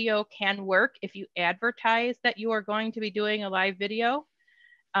 Live video can work if you advertise that you are going to be doing a live video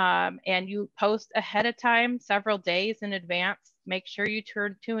and you post ahead of time, several days in advance. Make sure you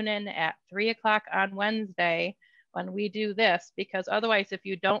tune in at 3 o'clock on Wednesday when we do this, because otherwise, if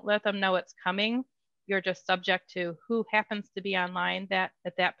you don't let them know it's coming, you're just subject to who happens to be online that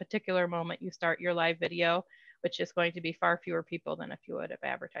at that particular moment you start your live video, which is going to be far fewer people than if you would have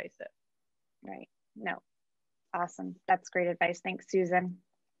advertised it. Right. No. Awesome. That's great advice. Thanks, Susan.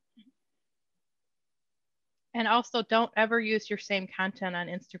 And also don't ever use your same content on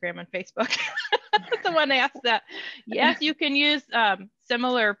Instagram and Facebook. Someone asked that. Yes, you can use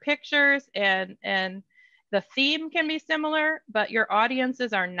similar pictures and the theme can be similar, but your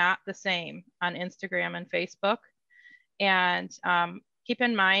audiences are not the same on Instagram and Facebook. And keep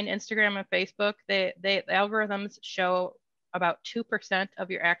in mind, Instagram and Facebook, the algorithms show about 2%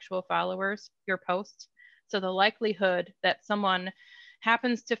 of your actual followers, your posts. So the likelihood that someone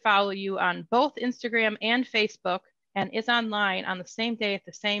happens to follow you on both Instagram and Facebook and is online on the same day at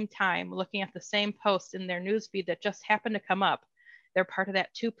the same time, looking at the same post in their newsfeed that just happened to come up, they're part of that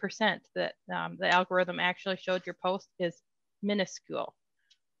 2% that the algorithm actually showed your post is minuscule.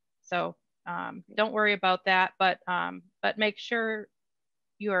 So don't worry about that, but make sure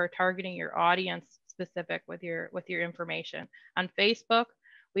you are targeting your audience specific with your information. On Facebook,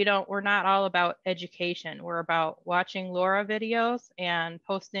 we're not all about education. We're about watching Laura videos and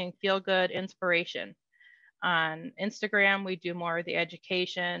posting feel-good inspiration. On Instagram, we do more of the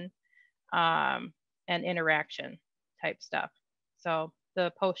education and interaction type stuff. So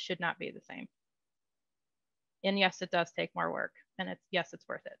the post should not be the same. And yes, it does take more work, and it's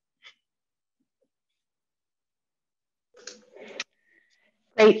worth it.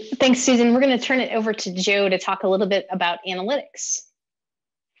 Great, thanks, Susan. We're going to turn it over to Joe to talk a little bit about analytics.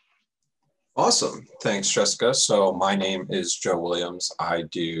 Awesome. Thanks, Jessica. So my name is Joe Williams. I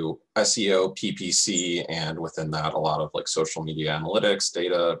do SEO, PPC, and within that, a lot of like social media analytics,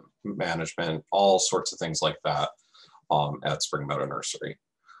 data management, all sorts of things like that at Spring Meadow Nursery.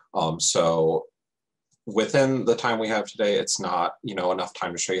 So within the time we have today, it's not, enough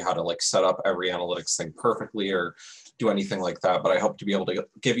time to show you how to like set up every analytics thing perfectly or do anything like that. But I hope to be able to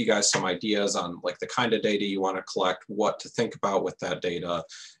give you guys some ideas on like the kind of data you want to collect, what to think about with that data,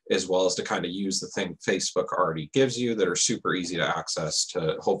 as well as to kind of use the thing Facebook already gives you that are super easy to access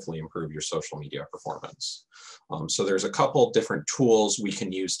to hopefully improve your social media performance. So there's a couple different tools we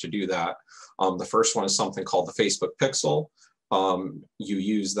can use to do that. The first one is something called the Facebook Pixel. You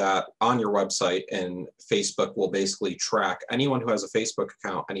use that on your website, and Facebook will basically track anyone who has a Facebook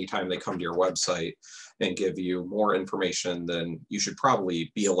account anytime they come to your website and give you more information than you should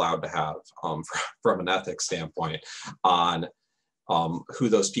probably be allowed to have from an ethics standpoint on who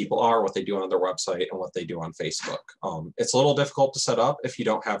those people are, what they do on their website, and what they do on Facebook. It's a little difficult to set up if you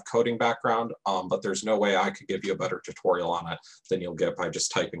don't have coding background, but there's no way I could give you a better tutorial on it than you'll get by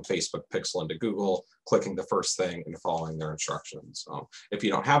just typing Facebook Pixel into Google, clicking the first thing, and following their instructions. If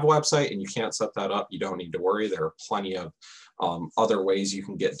you don't have a website and you can't set that up, you don't need to worry. There are plenty of other ways you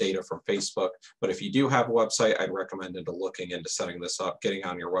can get data from Facebook. But if you do have a website, I'd recommend looking into setting this up, getting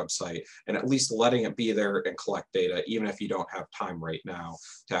on your website, and at least letting it be there and collect data, even if you don't have time right now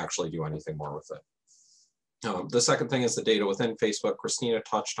to actually do anything more with it. The second thing is the data within Facebook. Christina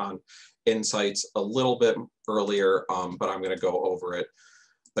touched on insights a little bit earlier, but I'm going to go over it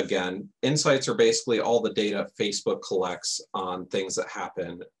again. Insights are basically all the data Facebook collects on things that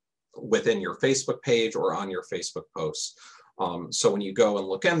happen within your Facebook page or on your Facebook posts. So when you go and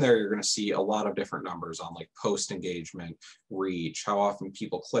look in there, you're going to see a lot of different numbers on like post engagement, reach, how often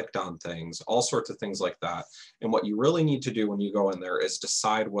people clicked on things, all sorts of things like that. And what you really need to do when you go in there is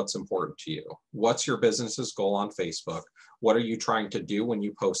decide what's important to you. What's your business's goal on Facebook? What are you trying to do when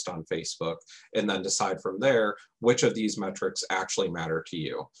you post on Facebook? And then decide from there, which of these metrics actually matter to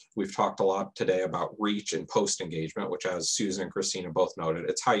you. We've talked a lot today about reach and post engagement, which, as Susan and Christina both noted,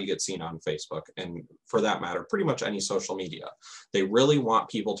 it's how you get seen on Facebook. And for that matter, pretty much any social media. They really want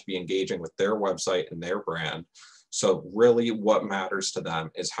people to be engaging with their website and their brand. So really what matters to them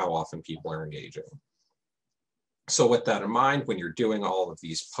is how often people are engaging. So with that in mind, when you're doing all of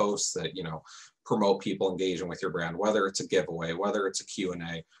these posts that, promote people engaging with your brand, whether it's a giveaway, whether it's a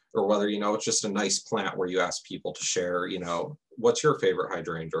Q&A, or whether, it's just a nice plant where you ask people to share, what's your favorite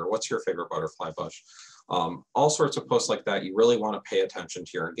hydrangea or what's your favorite butterfly bush? All sorts of posts like that, you really want to pay attention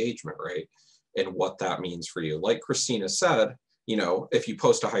to your engagement rate and what that means for you. Like Christina said, if you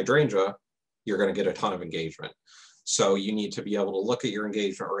post a hydrangea, you're going to get a ton of engagement. So you need to be able to look at your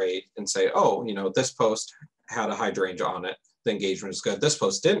engagement rate and say, oh, this post had a hydrangea on it, the engagement is good. This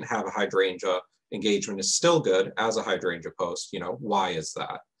post didn't have a hydrangea, engagement is still good as a hydrangea post. Why is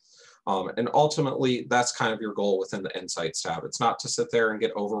that? And ultimately, that's kind of your goal within the Insights tab. It's not to sit there and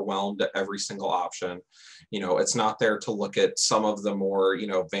get overwhelmed at every single option. It's not there to look at some of the more,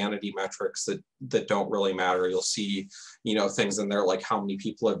 vanity metrics that don't really matter. You'll see, things in there like how many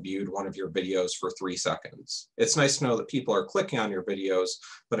people have viewed one of your videos for 3 seconds. It's nice to know that people are clicking on your videos,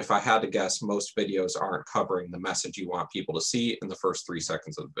 but if I had to guess, most videos aren't covering the message you want people to see in the first 3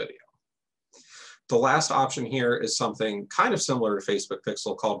 seconds of the video. The last option here is something kind of similar to Facebook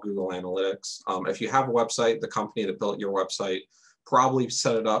Pixel called Google Analytics. If you have a website, the company that built your website probably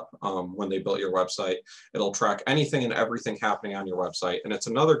set it up when they built your website. It'll track anything and everything happening on your website. And it's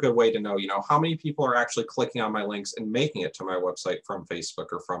another good way to know, how many people are actually clicking on my links and making it to my website from Facebook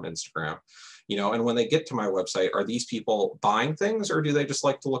or from Instagram. And when they get to my website, are these people buying things or do they just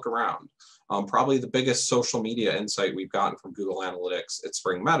like to look around? Probably the biggest social media insight we've gotten from Google Analytics at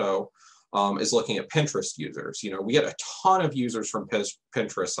Spring Meadow is looking at Pinterest users. We get a ton of users from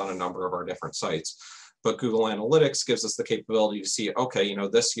Pinterest on a number of our different sites, but Google Analytics gives us the capability to see, okay,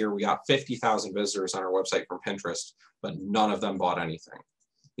 this year we got 50,000 visitors on our website from Pinterest, but none of them bought anything.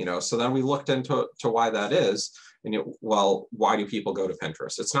 So then we looked into why that is. And well, why do people go to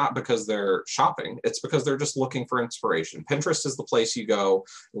Pinterest? It's not because they're shopping. It's because they're just looking for inspiration. Pinterest is the place you go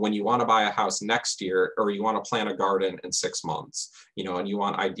when you want to buy a house next year, or you want to plant a garden in 6 months, and you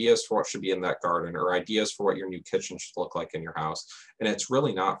want ideas for what should be in that garden or ideas for what your new kitchen should look like in your house. And it's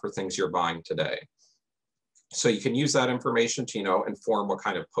really not for things you're buying today. So you can use that information to, inform what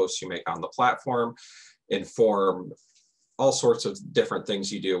kind of posts you make on the platform, inform all sorts of different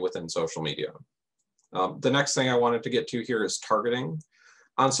things you do within social media. The next thing I wanted to get to here is targeting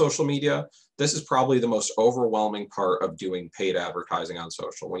on social media. This is probably the most overwhelming part of doing paid advertising on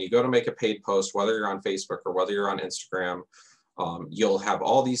social. When you go to make a paid post, whether you're on Facebook or whether you're on Instagram, you'll have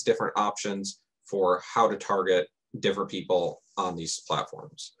all these different options for how to target different people on these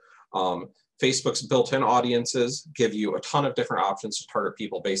platforms. Facebook's built-in audiences give you a ton of different options to target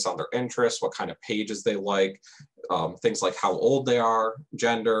people based on their interests, what kind of pages they like, things like how old they are,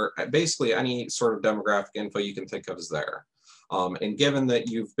 gender, basically any sort of demographic info you can think of is there. And given that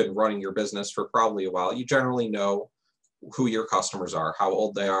you've been running your business for probably a while, you generally know who your customers are, how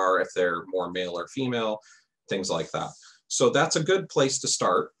old they are, if they're more male or female, things like that. So that's a good place to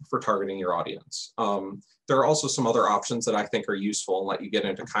start for targeting your audience. There are also some other options that I think are useful and let you get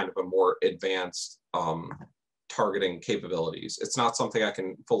into kind of a more advanced targeting capabilities. It's not something I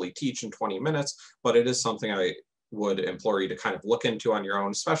can fully teach in 20 minutes, but it is something I would implore you to kind of look into on your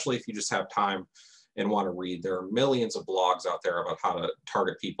own, especially if you just have time and want to read. There are millions of blogs out there about how to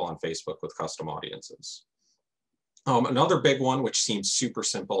target people on Facebook with custom audiences. Another big one, which seems super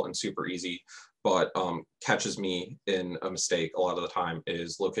simple and super easy, but catches me in a mistake a lot of the time,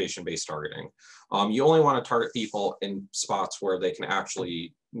 is location-based targeting. You only want to target people in spots where they can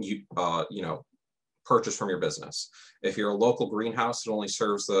actually, you know, purchase from your business. If you're a local greenhouse that only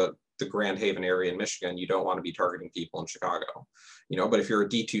serves the Grand Haven area in Michigan, you don't want to be targeting people in Chicago. You know, but if you're a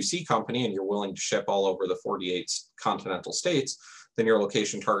D2C company and you're willing to ship all over the 48 continental states, then your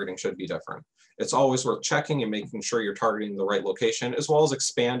location targeting should be different. It's always worth checking and making sure you're targeting the right location, as well as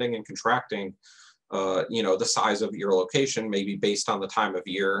expanding and contracting, you know, the size of your location, maybe based on the time of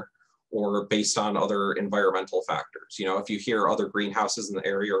year or based on other environmental factors. You know, if you hear other greenhouses in the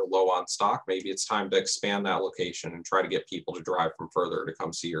area are low on stock, maybe it's time to expand that location and try to get people to drive from further to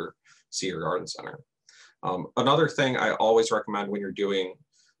come see your garden center. Another thing I always recommend when you're doing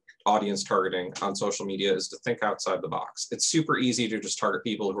audience targeting on social media is to think outside the box. It's super easy to just target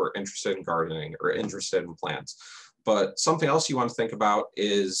people who are interested in gardening or interested in plants. But something else you want to think about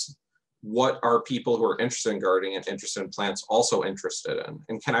is, what are people who are interested in gardening and interested in plants also interested in?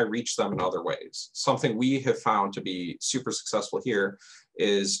 And can I reach them in other ways? Something we have found to be super successful here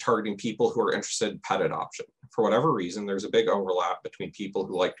is targeting people who are interested in pet adoption. For whatever reason, there's a big overlap between people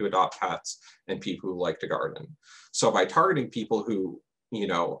who like to adopt pets and people who like to garden. So by targeting people who, you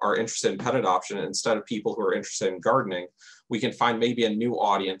know, are interested in pet adoption instead of people who are interested in gardening, we can find maybe a new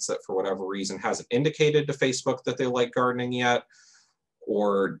audience that for whatever reason hasn't indicated to Facebook that they like gardening yet,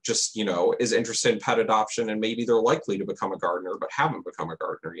 or just, you know, is interested in pet adoption, and maybe they're likely to become a gardener but haven't become a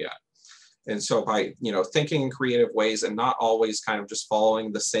gardener yet. And so by, you know, thinking in creative ways and not always kind of just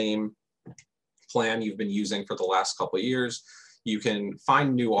following the same plan you've been using for the last couple of years, you can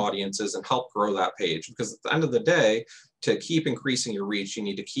find new audiences and help grow that page. Because at the end of the day, to keep increasing your reach, you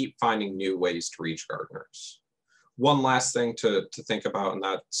need to keep finding new ways to reach gardeners. One last thing to think about in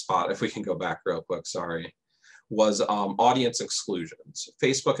that spot, if we can go back real quick, sorry, was audience exclusions.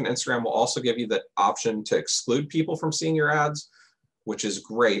 Facebook and Instagram will also give you the option to exclude people from seeing your ads, which is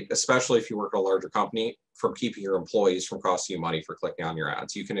great, especially if you work at a larger company, from keeping your employees from costing you money for clicking on your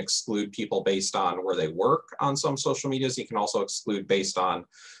ads. You can exclude people based on where they work on some social medias. You can also exclude based on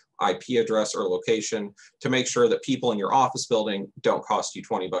IP address or location to make sure that people in your office building don't cost you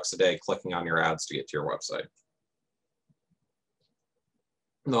 20 bucks a day clicking on your ads to get to your website.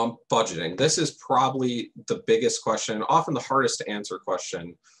 Budgeting. This is probably the biggest question, often the hardest to answer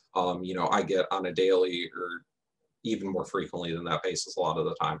question, you know, I get on a daily or even more frequently than that basis a lot of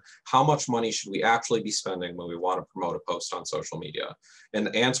the time. How much money should we actually be spending when we want to promote a post on social media? And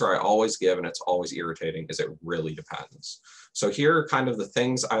the answer I always give, and it's always irritating, is it really depends. So here are kind of the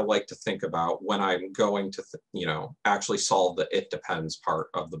things I like to think about when I'm going to, you know, actually solve the it depends part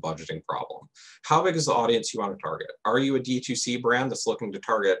of the budgeting problem. How big is the audience you want to target? Are you a D2C brand that's looking to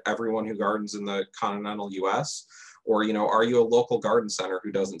target everyone who gardens in the continental US? Or, you know, are you a local garden center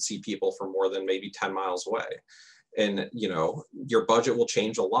who doesn't see people for more than maybe 10 miles away? And, you know, your budget will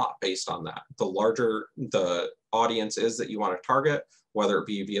change a lot based on that. The larger the audience is that you want to target, whether it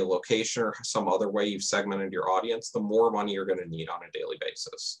be via location or some other way you've segmented your audience, the more money you're going to need on a daily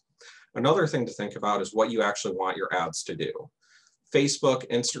basis. Another thing to think about is what you actually want your ads to do. Facebook,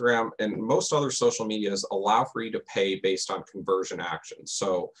 Instagram, and most other social medias allow for you to pay based on conversion actions.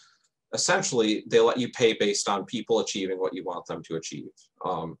 So essentially, they let you pay based on people achieving what you want them to achieve.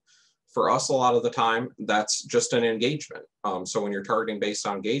 For us, a lot of the time, that's just an engagement. So when you're targeting based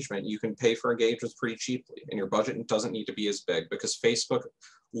on engagement, you can pay for engagements pretty cheaply, and your budget doesn't need to be as big because Facebook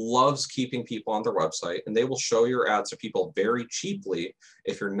loves keeping people on their website, and they will show your ads to people very cheaply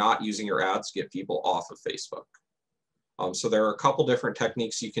if you're not using your ads to get people off of Facebook. So there are a couple different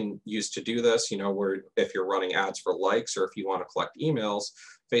techniques you can use to do this, you know, where if you're running ads for likes or if you want to collect emails,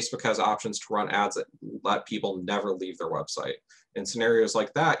 Facebook has options to run ads that let people never leave their website. In scenarios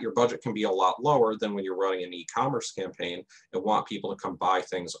like that, your budget can be a lot lower than when you're running an e-commerce campaign and want people to come buy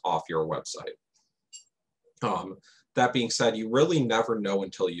things off your website. That being said, you really never know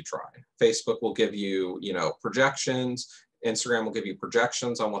until you try. Facebook will give you, you know, projections. Instagram will give you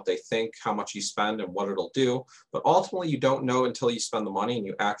projections on what they think, how much you spend and what it'll do. But ultimately, you don't know until you spend the money and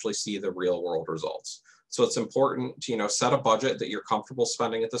you actually see the real world results. So it's important to, you know, set a budget that you're comfortable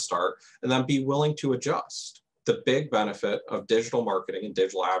spending at the start and then be willing to adjust. The big benefit of digital marketing and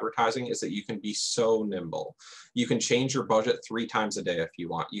digital advertising is that you can be so nimble. You can change your budget 3 times a day if you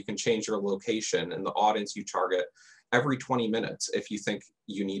want. You can change your location and the audience you target every 20 minutes if you think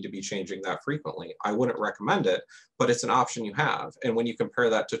you need to be changing that frequently. I wouldn't recommend it, but it's an option you have. And when you compare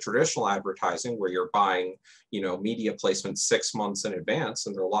that to traditional advertising where you're buying, you know, media placements 6 months in advance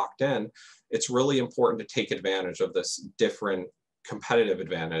and they're locked in, it's really important to take advantage of this different competitive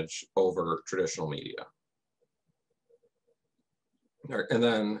advantage over traditional media. And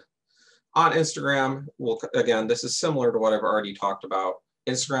then on Instagram, again, this is similar to what I've already talked about.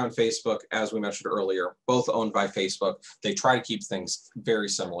 Instagram and Facebook, as we mentioned earlier, both owned by Facebook. They try to keep things very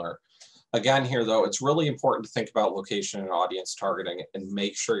similar. Again, here though, it's really important to think about location and audience targeting and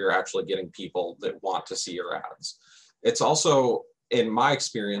make sure you're actually getting people that want to see your ads. It's also, in my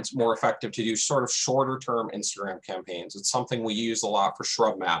experience, more effective to do sort of shorter term Instagram campaigns. It's something we use a lot for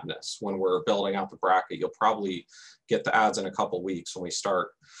Shrub Madness. When we're building out the bracket, you'll probably get the ads in a couple weeks when we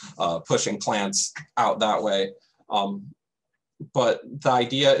start pushing plants out that way. But the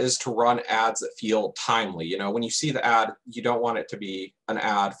idea is to run ads that feel timely. You know, when you see the ad, you don't want it to be an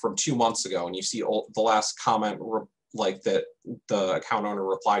ad from 2 months ago and you see the last comment like that the account owner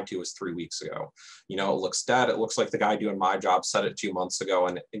replied to was 3 weeks ago. You know, it looks dead. It looks like the guy doing my job said it 2 months ago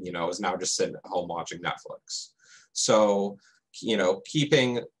and you know, is now just sitting at home watching Netflix. So, you know,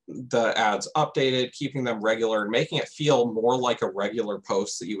 keeping the ads updated, keeping them regular, and making it feel more like a regular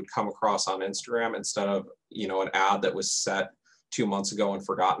post that you would come across on Instagram instead of, you know, an ad that was set 2 months ago and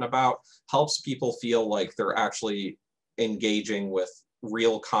forgotten about, helps people feel like they're actually engaging with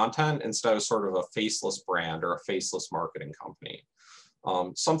real content instead of sort of a faceless brand or a faceless marketing company.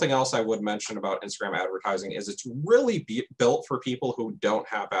 Something else I would mention about Instagram advertising is it's really built for people who don't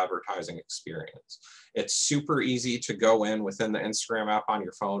have advertising experience. It's super easy to go in within the Instagram app on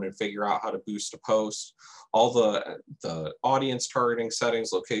your phone and figure out how to boost a post. All the audience targeting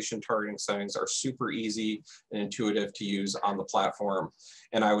settings, location targeting settings are super easy and intuitive to use on the platform.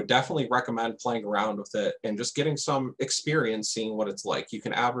 And I would definitely recommend playing around with it and just getting some experience seeing what it's like. You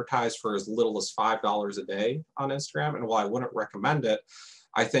can advertise for as little as $5 a day on Instagram. And while I wouldn't recommend it,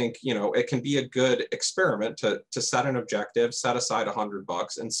 I think, you know, it can be a good experiment to set an objective, set aside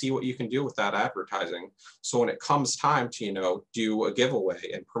 $100 and see what you can do with that advertising. So when it comes time to, you know, do a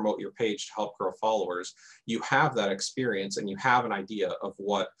giveaway and promote your page to help grow followers, you have that experience and you have an idea of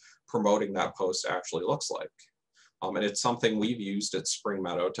what promoting that post actually looks like. And it's something we've used at Spring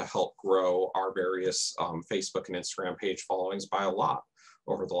Meadow to help grow our various Facebook and Instagram page followings by a lot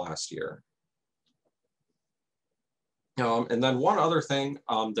over the last year. And then one other thing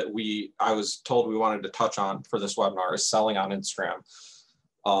that I was told we wanted to touch on for this webinar is selling on Instagram,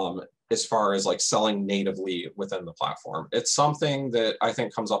 as far as like selling natively within the platform. It's something that I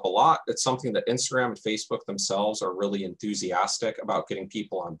think comes up a lot. It's something that Instagram and Facebook themselves are really enthusiastic about getting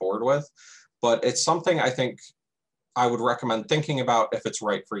people on board with, but it's something I think I would recommend thinking about if it's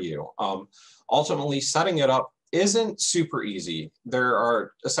right for you. Ultimately, setting it up isn't super easy. There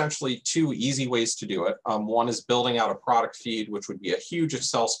are essentially 2 easy ways to do it. One is building out a product feed, which would be a huge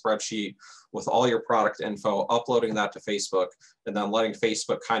Excel spreadsheet with all your product info, uploading that to Facebook, and then letting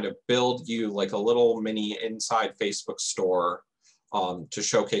Facebook kind of build you like a little mini inside Facebook store to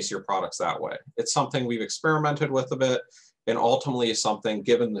showcase your products that way. It's something we've experimented with a bit, and ultimately is something,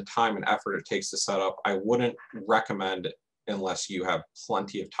 given the time and effort it takes to set up, I wouldn't recommend unless you have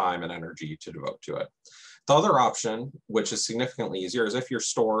plenty of time and energy to devote to it. The other option, which is significantly easier, is if your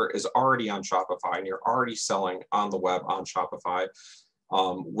store is already on Shopify and you're already selling on the web on Shopify.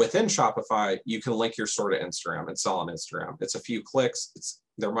 Within Shopify, you can link your store to Instagram and sell on Instagram. It's a few clicks.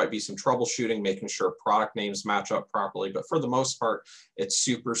 There might be some troubleshooting, making sure product names match up properly, but for the most part, it's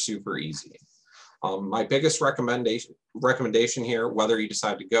super, super easy. My biggest recommendation here, whether you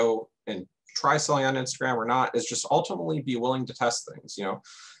decide to go and try selling on Instagram or not, is just ultimately be willing to test things. You know,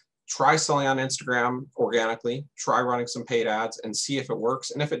 try selling on Instagram organically, try running some paid ads and see if it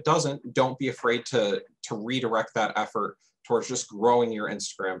works. And if it doesn't, don't be afraid to redirect that effort towards just growing your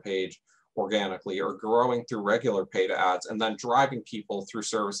Instagram page organically or growing through regular paid ads and then driving people through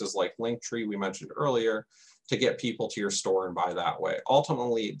services like Linktree we mentioned earlier to get people to your store and buy that way.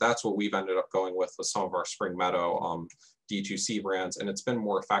 Ultimately, that's what we've ended up going with some of our Spring Meadow D2C brands, and it's been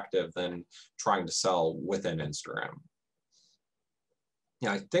more effective than trying to sell within Instagram.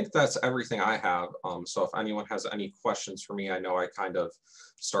 Yeah, I think that's everything I have. So if anyone has any questions for me, I know I kind of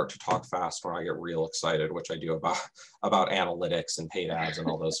start to talk fast when I get real excited, which I do about analytics and paid ads and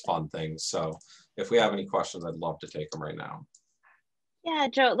all those fun things. So if we have any questions, I'd love to take them right now. Yeah,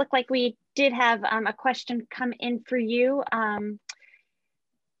 Joe, it looked like we did have a question come in for you.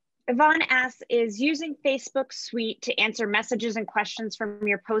 Yvonne asks, is using Facebook Suite to answer messages and questions from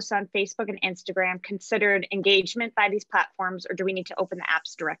your posts on Facebook and Instagram considered engagement by these platforms, or do we need to open the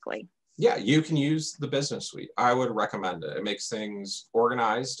apps directly? Yeah, you can use the Business Suite. I would recommend it. It makes things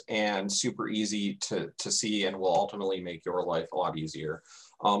organized and super easy to see, and will ultimately make your life a lot easier.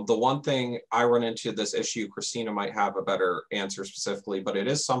 The one thing I run into this issue, Christina might have a better answer specifically, but it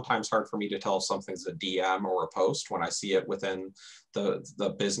is sometimes hard for me to tell if something's a DM or a post when I see it within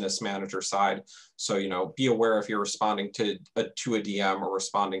the business manager side. So, you know, be aware if you're responding to a DM or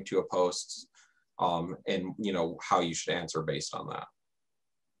responding to a post, and, you know, how you should answer based on that.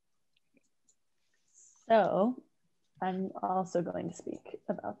 So I'm also going to speak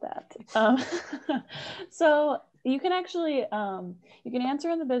about that. So you can actually, you can answer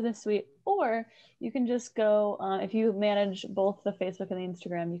in the Business Suite, or you can just go, if you manage both the Facebook and the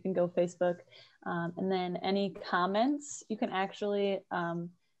Instagram, you can go Facebook, and then any comments, you can actually,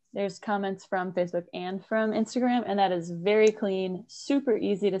 there's comments from Facebook and from Instagram, and that is very clean, super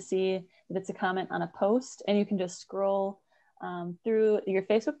easy to see that it's a comment on a post, and you can just scroll through your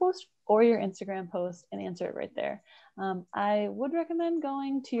Facebook post or your Instagram post and answer it right there. I would recommend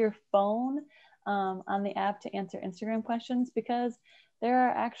going to your phone on the app to answer Instagram questions, because there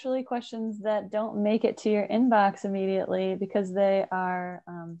are actually questions that don't make it to your inbox immediately because they are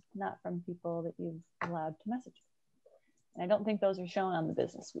not from people that you've allowed to message. And I don't think those are shown on the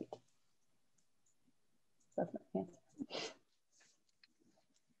Business Suite. So that's my answer.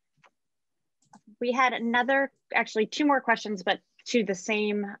 We had actually two more questions, but to the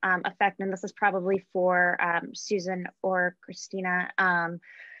same effect, and this is probably for Susan or Christina,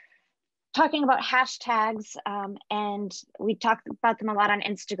 talking about hashtags, and we talked about them a lot on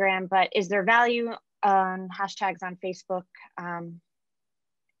Instagram, but is there value on hashtags on Facebook?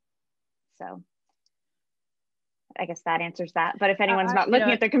 So I guess that answers that. But if anyone's not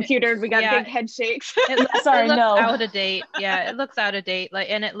looking at their computer, we got big head shakes. Sorry, it looks no. out of date. Yeah, it looks out of date. Like,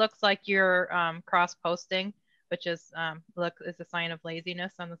 and it looks like you're cross-posting, which is is a sign of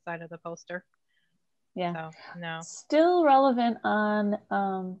laziness on the side of the poster. Yeah. So, no. Still relevant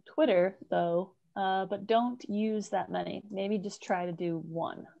on Twitter though, but don't use that many. Maybe just try to do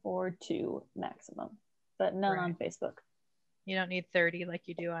 1 or 2 maximum, but none on Facebook. You don't need 30 like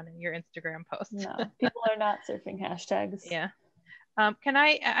you do on your Instagram posts. No, people are not surfing hashtags. Yeah.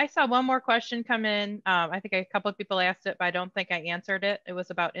 I saw one more question come in. I think a couple of people asked it, but I don't think I answered it. It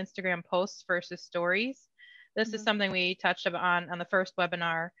was about Instagram posts versus stories. This is something we touched on the first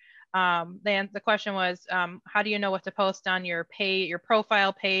webinar. The question was, how do you know what to post on your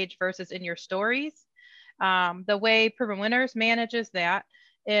profile page versus in your stories? The way Proven Winners manages that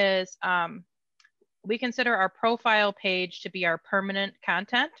is, we consider our profile page to be our permanent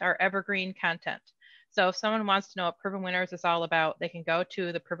content, our evergreen content. So if someone wants to know what Proven Winners is all about, they can go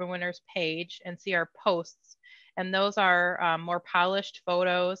to the Proven Winners page and see our posts. And those are more polished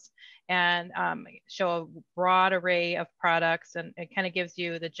photos and show a broad array of products, and it kind of gives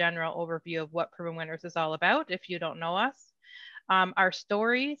you the general overview of what Proven Winners is all about if you don't know us. Our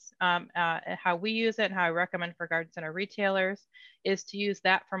stories, how we use it and how I recommend for garden center retailers is to use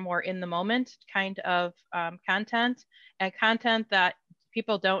that for more in the moment kind of content, and content that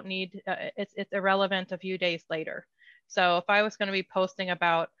people don't need, it's irrelevant a few days later. So if I was going to be posting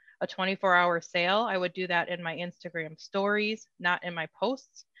about a 24-hour sale, I would do that in my Instagram stories, not in my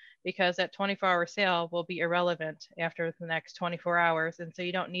posts, because that 24-hour sale will be irrelevant after the next 24 hours. And so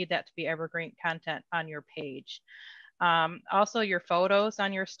you don't need that to be evergreen content on your page. Also, your photos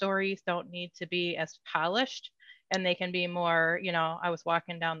on your stories don't need to be as polished, and they can be more, you know, I was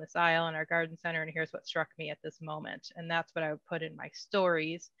walking down this aisle in our garden center and here's what struck me at this moment. And that's what I would put in my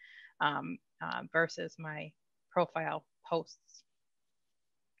stories versus my profile posts.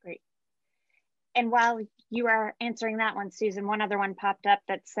 Great. And while you are answering that one, Susan, one other one popped up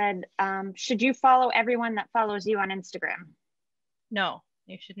that said, should you follow everyone that follows you on Instagram? No,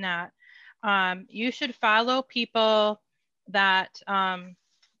 you should not. You should follow people that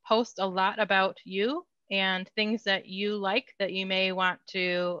post a lot about you and things that you like that you may want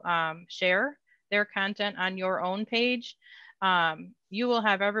to share their content on your own page. You will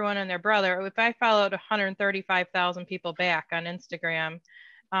have everyone and their brother. If I followed 135,000 people back on Instagram,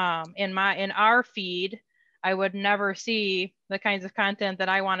 in our feed, I would never see the kinds of content that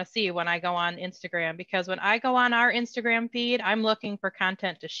I want to see when I go on Instagram, because when I go on our Instagram feed, I'm looking for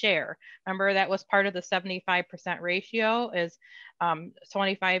content to share. Remember, that was part of the 75% ratio, is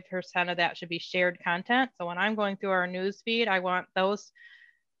 25% of that should be shared content. So when I'm going through our news feed, I want those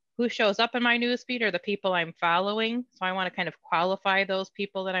who shows up in my news feed are the people I'm following. So I want to kind of qualify those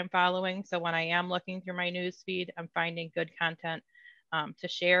people that I'm following. So when I am looking through my news feed, I'm finding good content to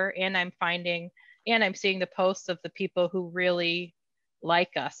share, and I'm seeing the posts of the people who really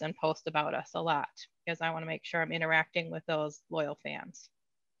like us and post about us a lot, because I want to make sure I'm interacting with those loyal fans.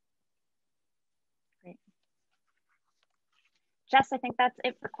 Great. Jess, I think that's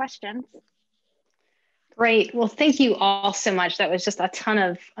it for questions. Great. Well, thank you all so much. That was just a ton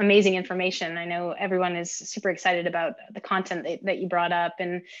of amazing information. I know everyone is super excited about the content that you brought up.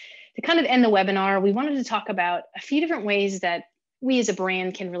 And to kind of end the webinar, we wanted to talk about a few different ways that we as a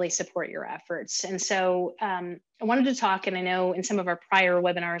brand can really support your efforts. And so I wanted to talk, and I know in some of our prior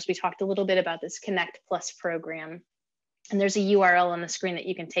webinars, we talked a little bit about this Connect Plus program. And there's a URL on the screen that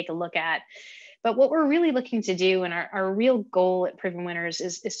you can take a look at. But what we're really looking to do, and our real goal at Proven Winners,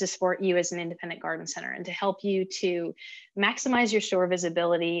 is to support you as an independent garden center and to help you to maximize your store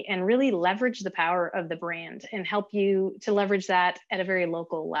visibility and really leverage the power of the brand and help you to leverage that at a very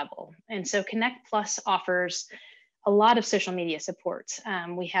local level. And so Connect Plus offers a lot of social media support.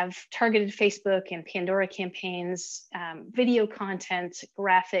 We have targeted Facebook and Pandora campaigns, video content,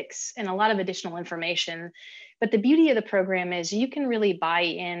 graphics, and a lot of additional information. But the beauty of the program is you can really buy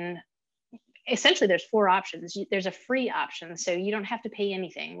in. Essentially, there's 4 options. There's a free option, so you don't have to pay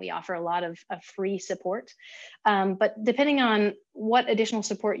anything. We offer a lot of free support. But depending on what additional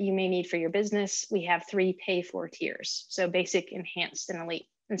support you may need for your business, we have 3 pay-for tiers. So basic, enhanced, and elite.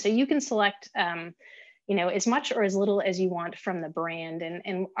 And so you can select as much or as little as you want from the brand.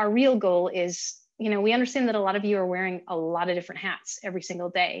 And our real goal is, we understand that a lot of you are wearing a lot of different hats every single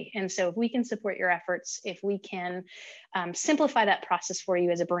day. And so if we can support your efforts, if we can simplify that process for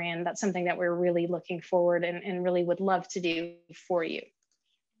you as a brand, that's something that we're really looking forward and really would love to do for you.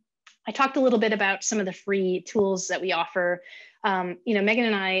 I talked a little bit about some of the free tools that we offer. Megan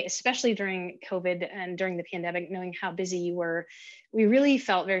and I, especially during COVID and during the pandemic, knowing how busy you were, we really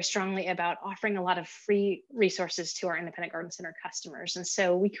felt very strongly about offering a lot of free resources to our independent garden center customers. And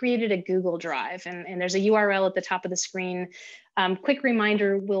so we created a Google Drive, and there's a URL at the top of the screen. Quick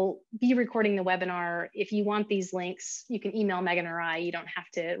reminder, we'll be recording the webinar. If you want these links, you can email Megan or I. You don't have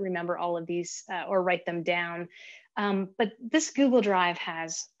to remember all of these or write them down. But this Google Drive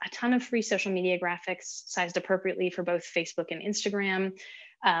has a ton of free social media graphics sized appropriately for both Facebook and Instagram.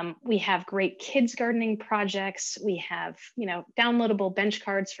 We have great kids gardening projects. We have, downloadable bench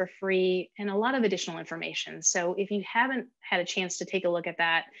cards for free and a lot of additional information. So if you haven't had a chance to take a look at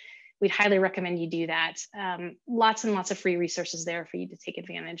that, we'd highly recommend you do that. Lots and lots of free resources there for you to take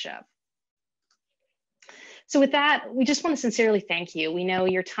advantage of. So with that, we just want to sincerely thank you. We know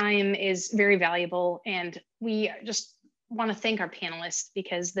your time is very valuable, and we just want to thank our panelists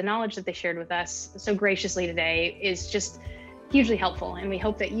because the knowledge that they shared with us so graciously today is just hugely helpful, and we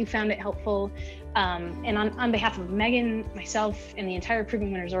hope that you found it helpful. And on behalf of Megan, myself, and the entire Proven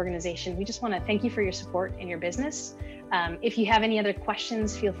Winners organization, we just want to thank you for your support in your business. If you have any other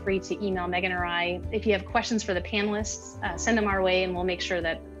questions, feel free to email Megan or I. If you have questions for the panelists, send them our way, and we'll make sure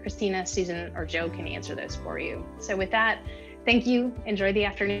that Christina, Susan, or Joe can answer those for you. So with that, thank you. Enjoy the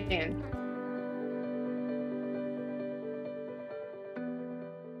afternoon.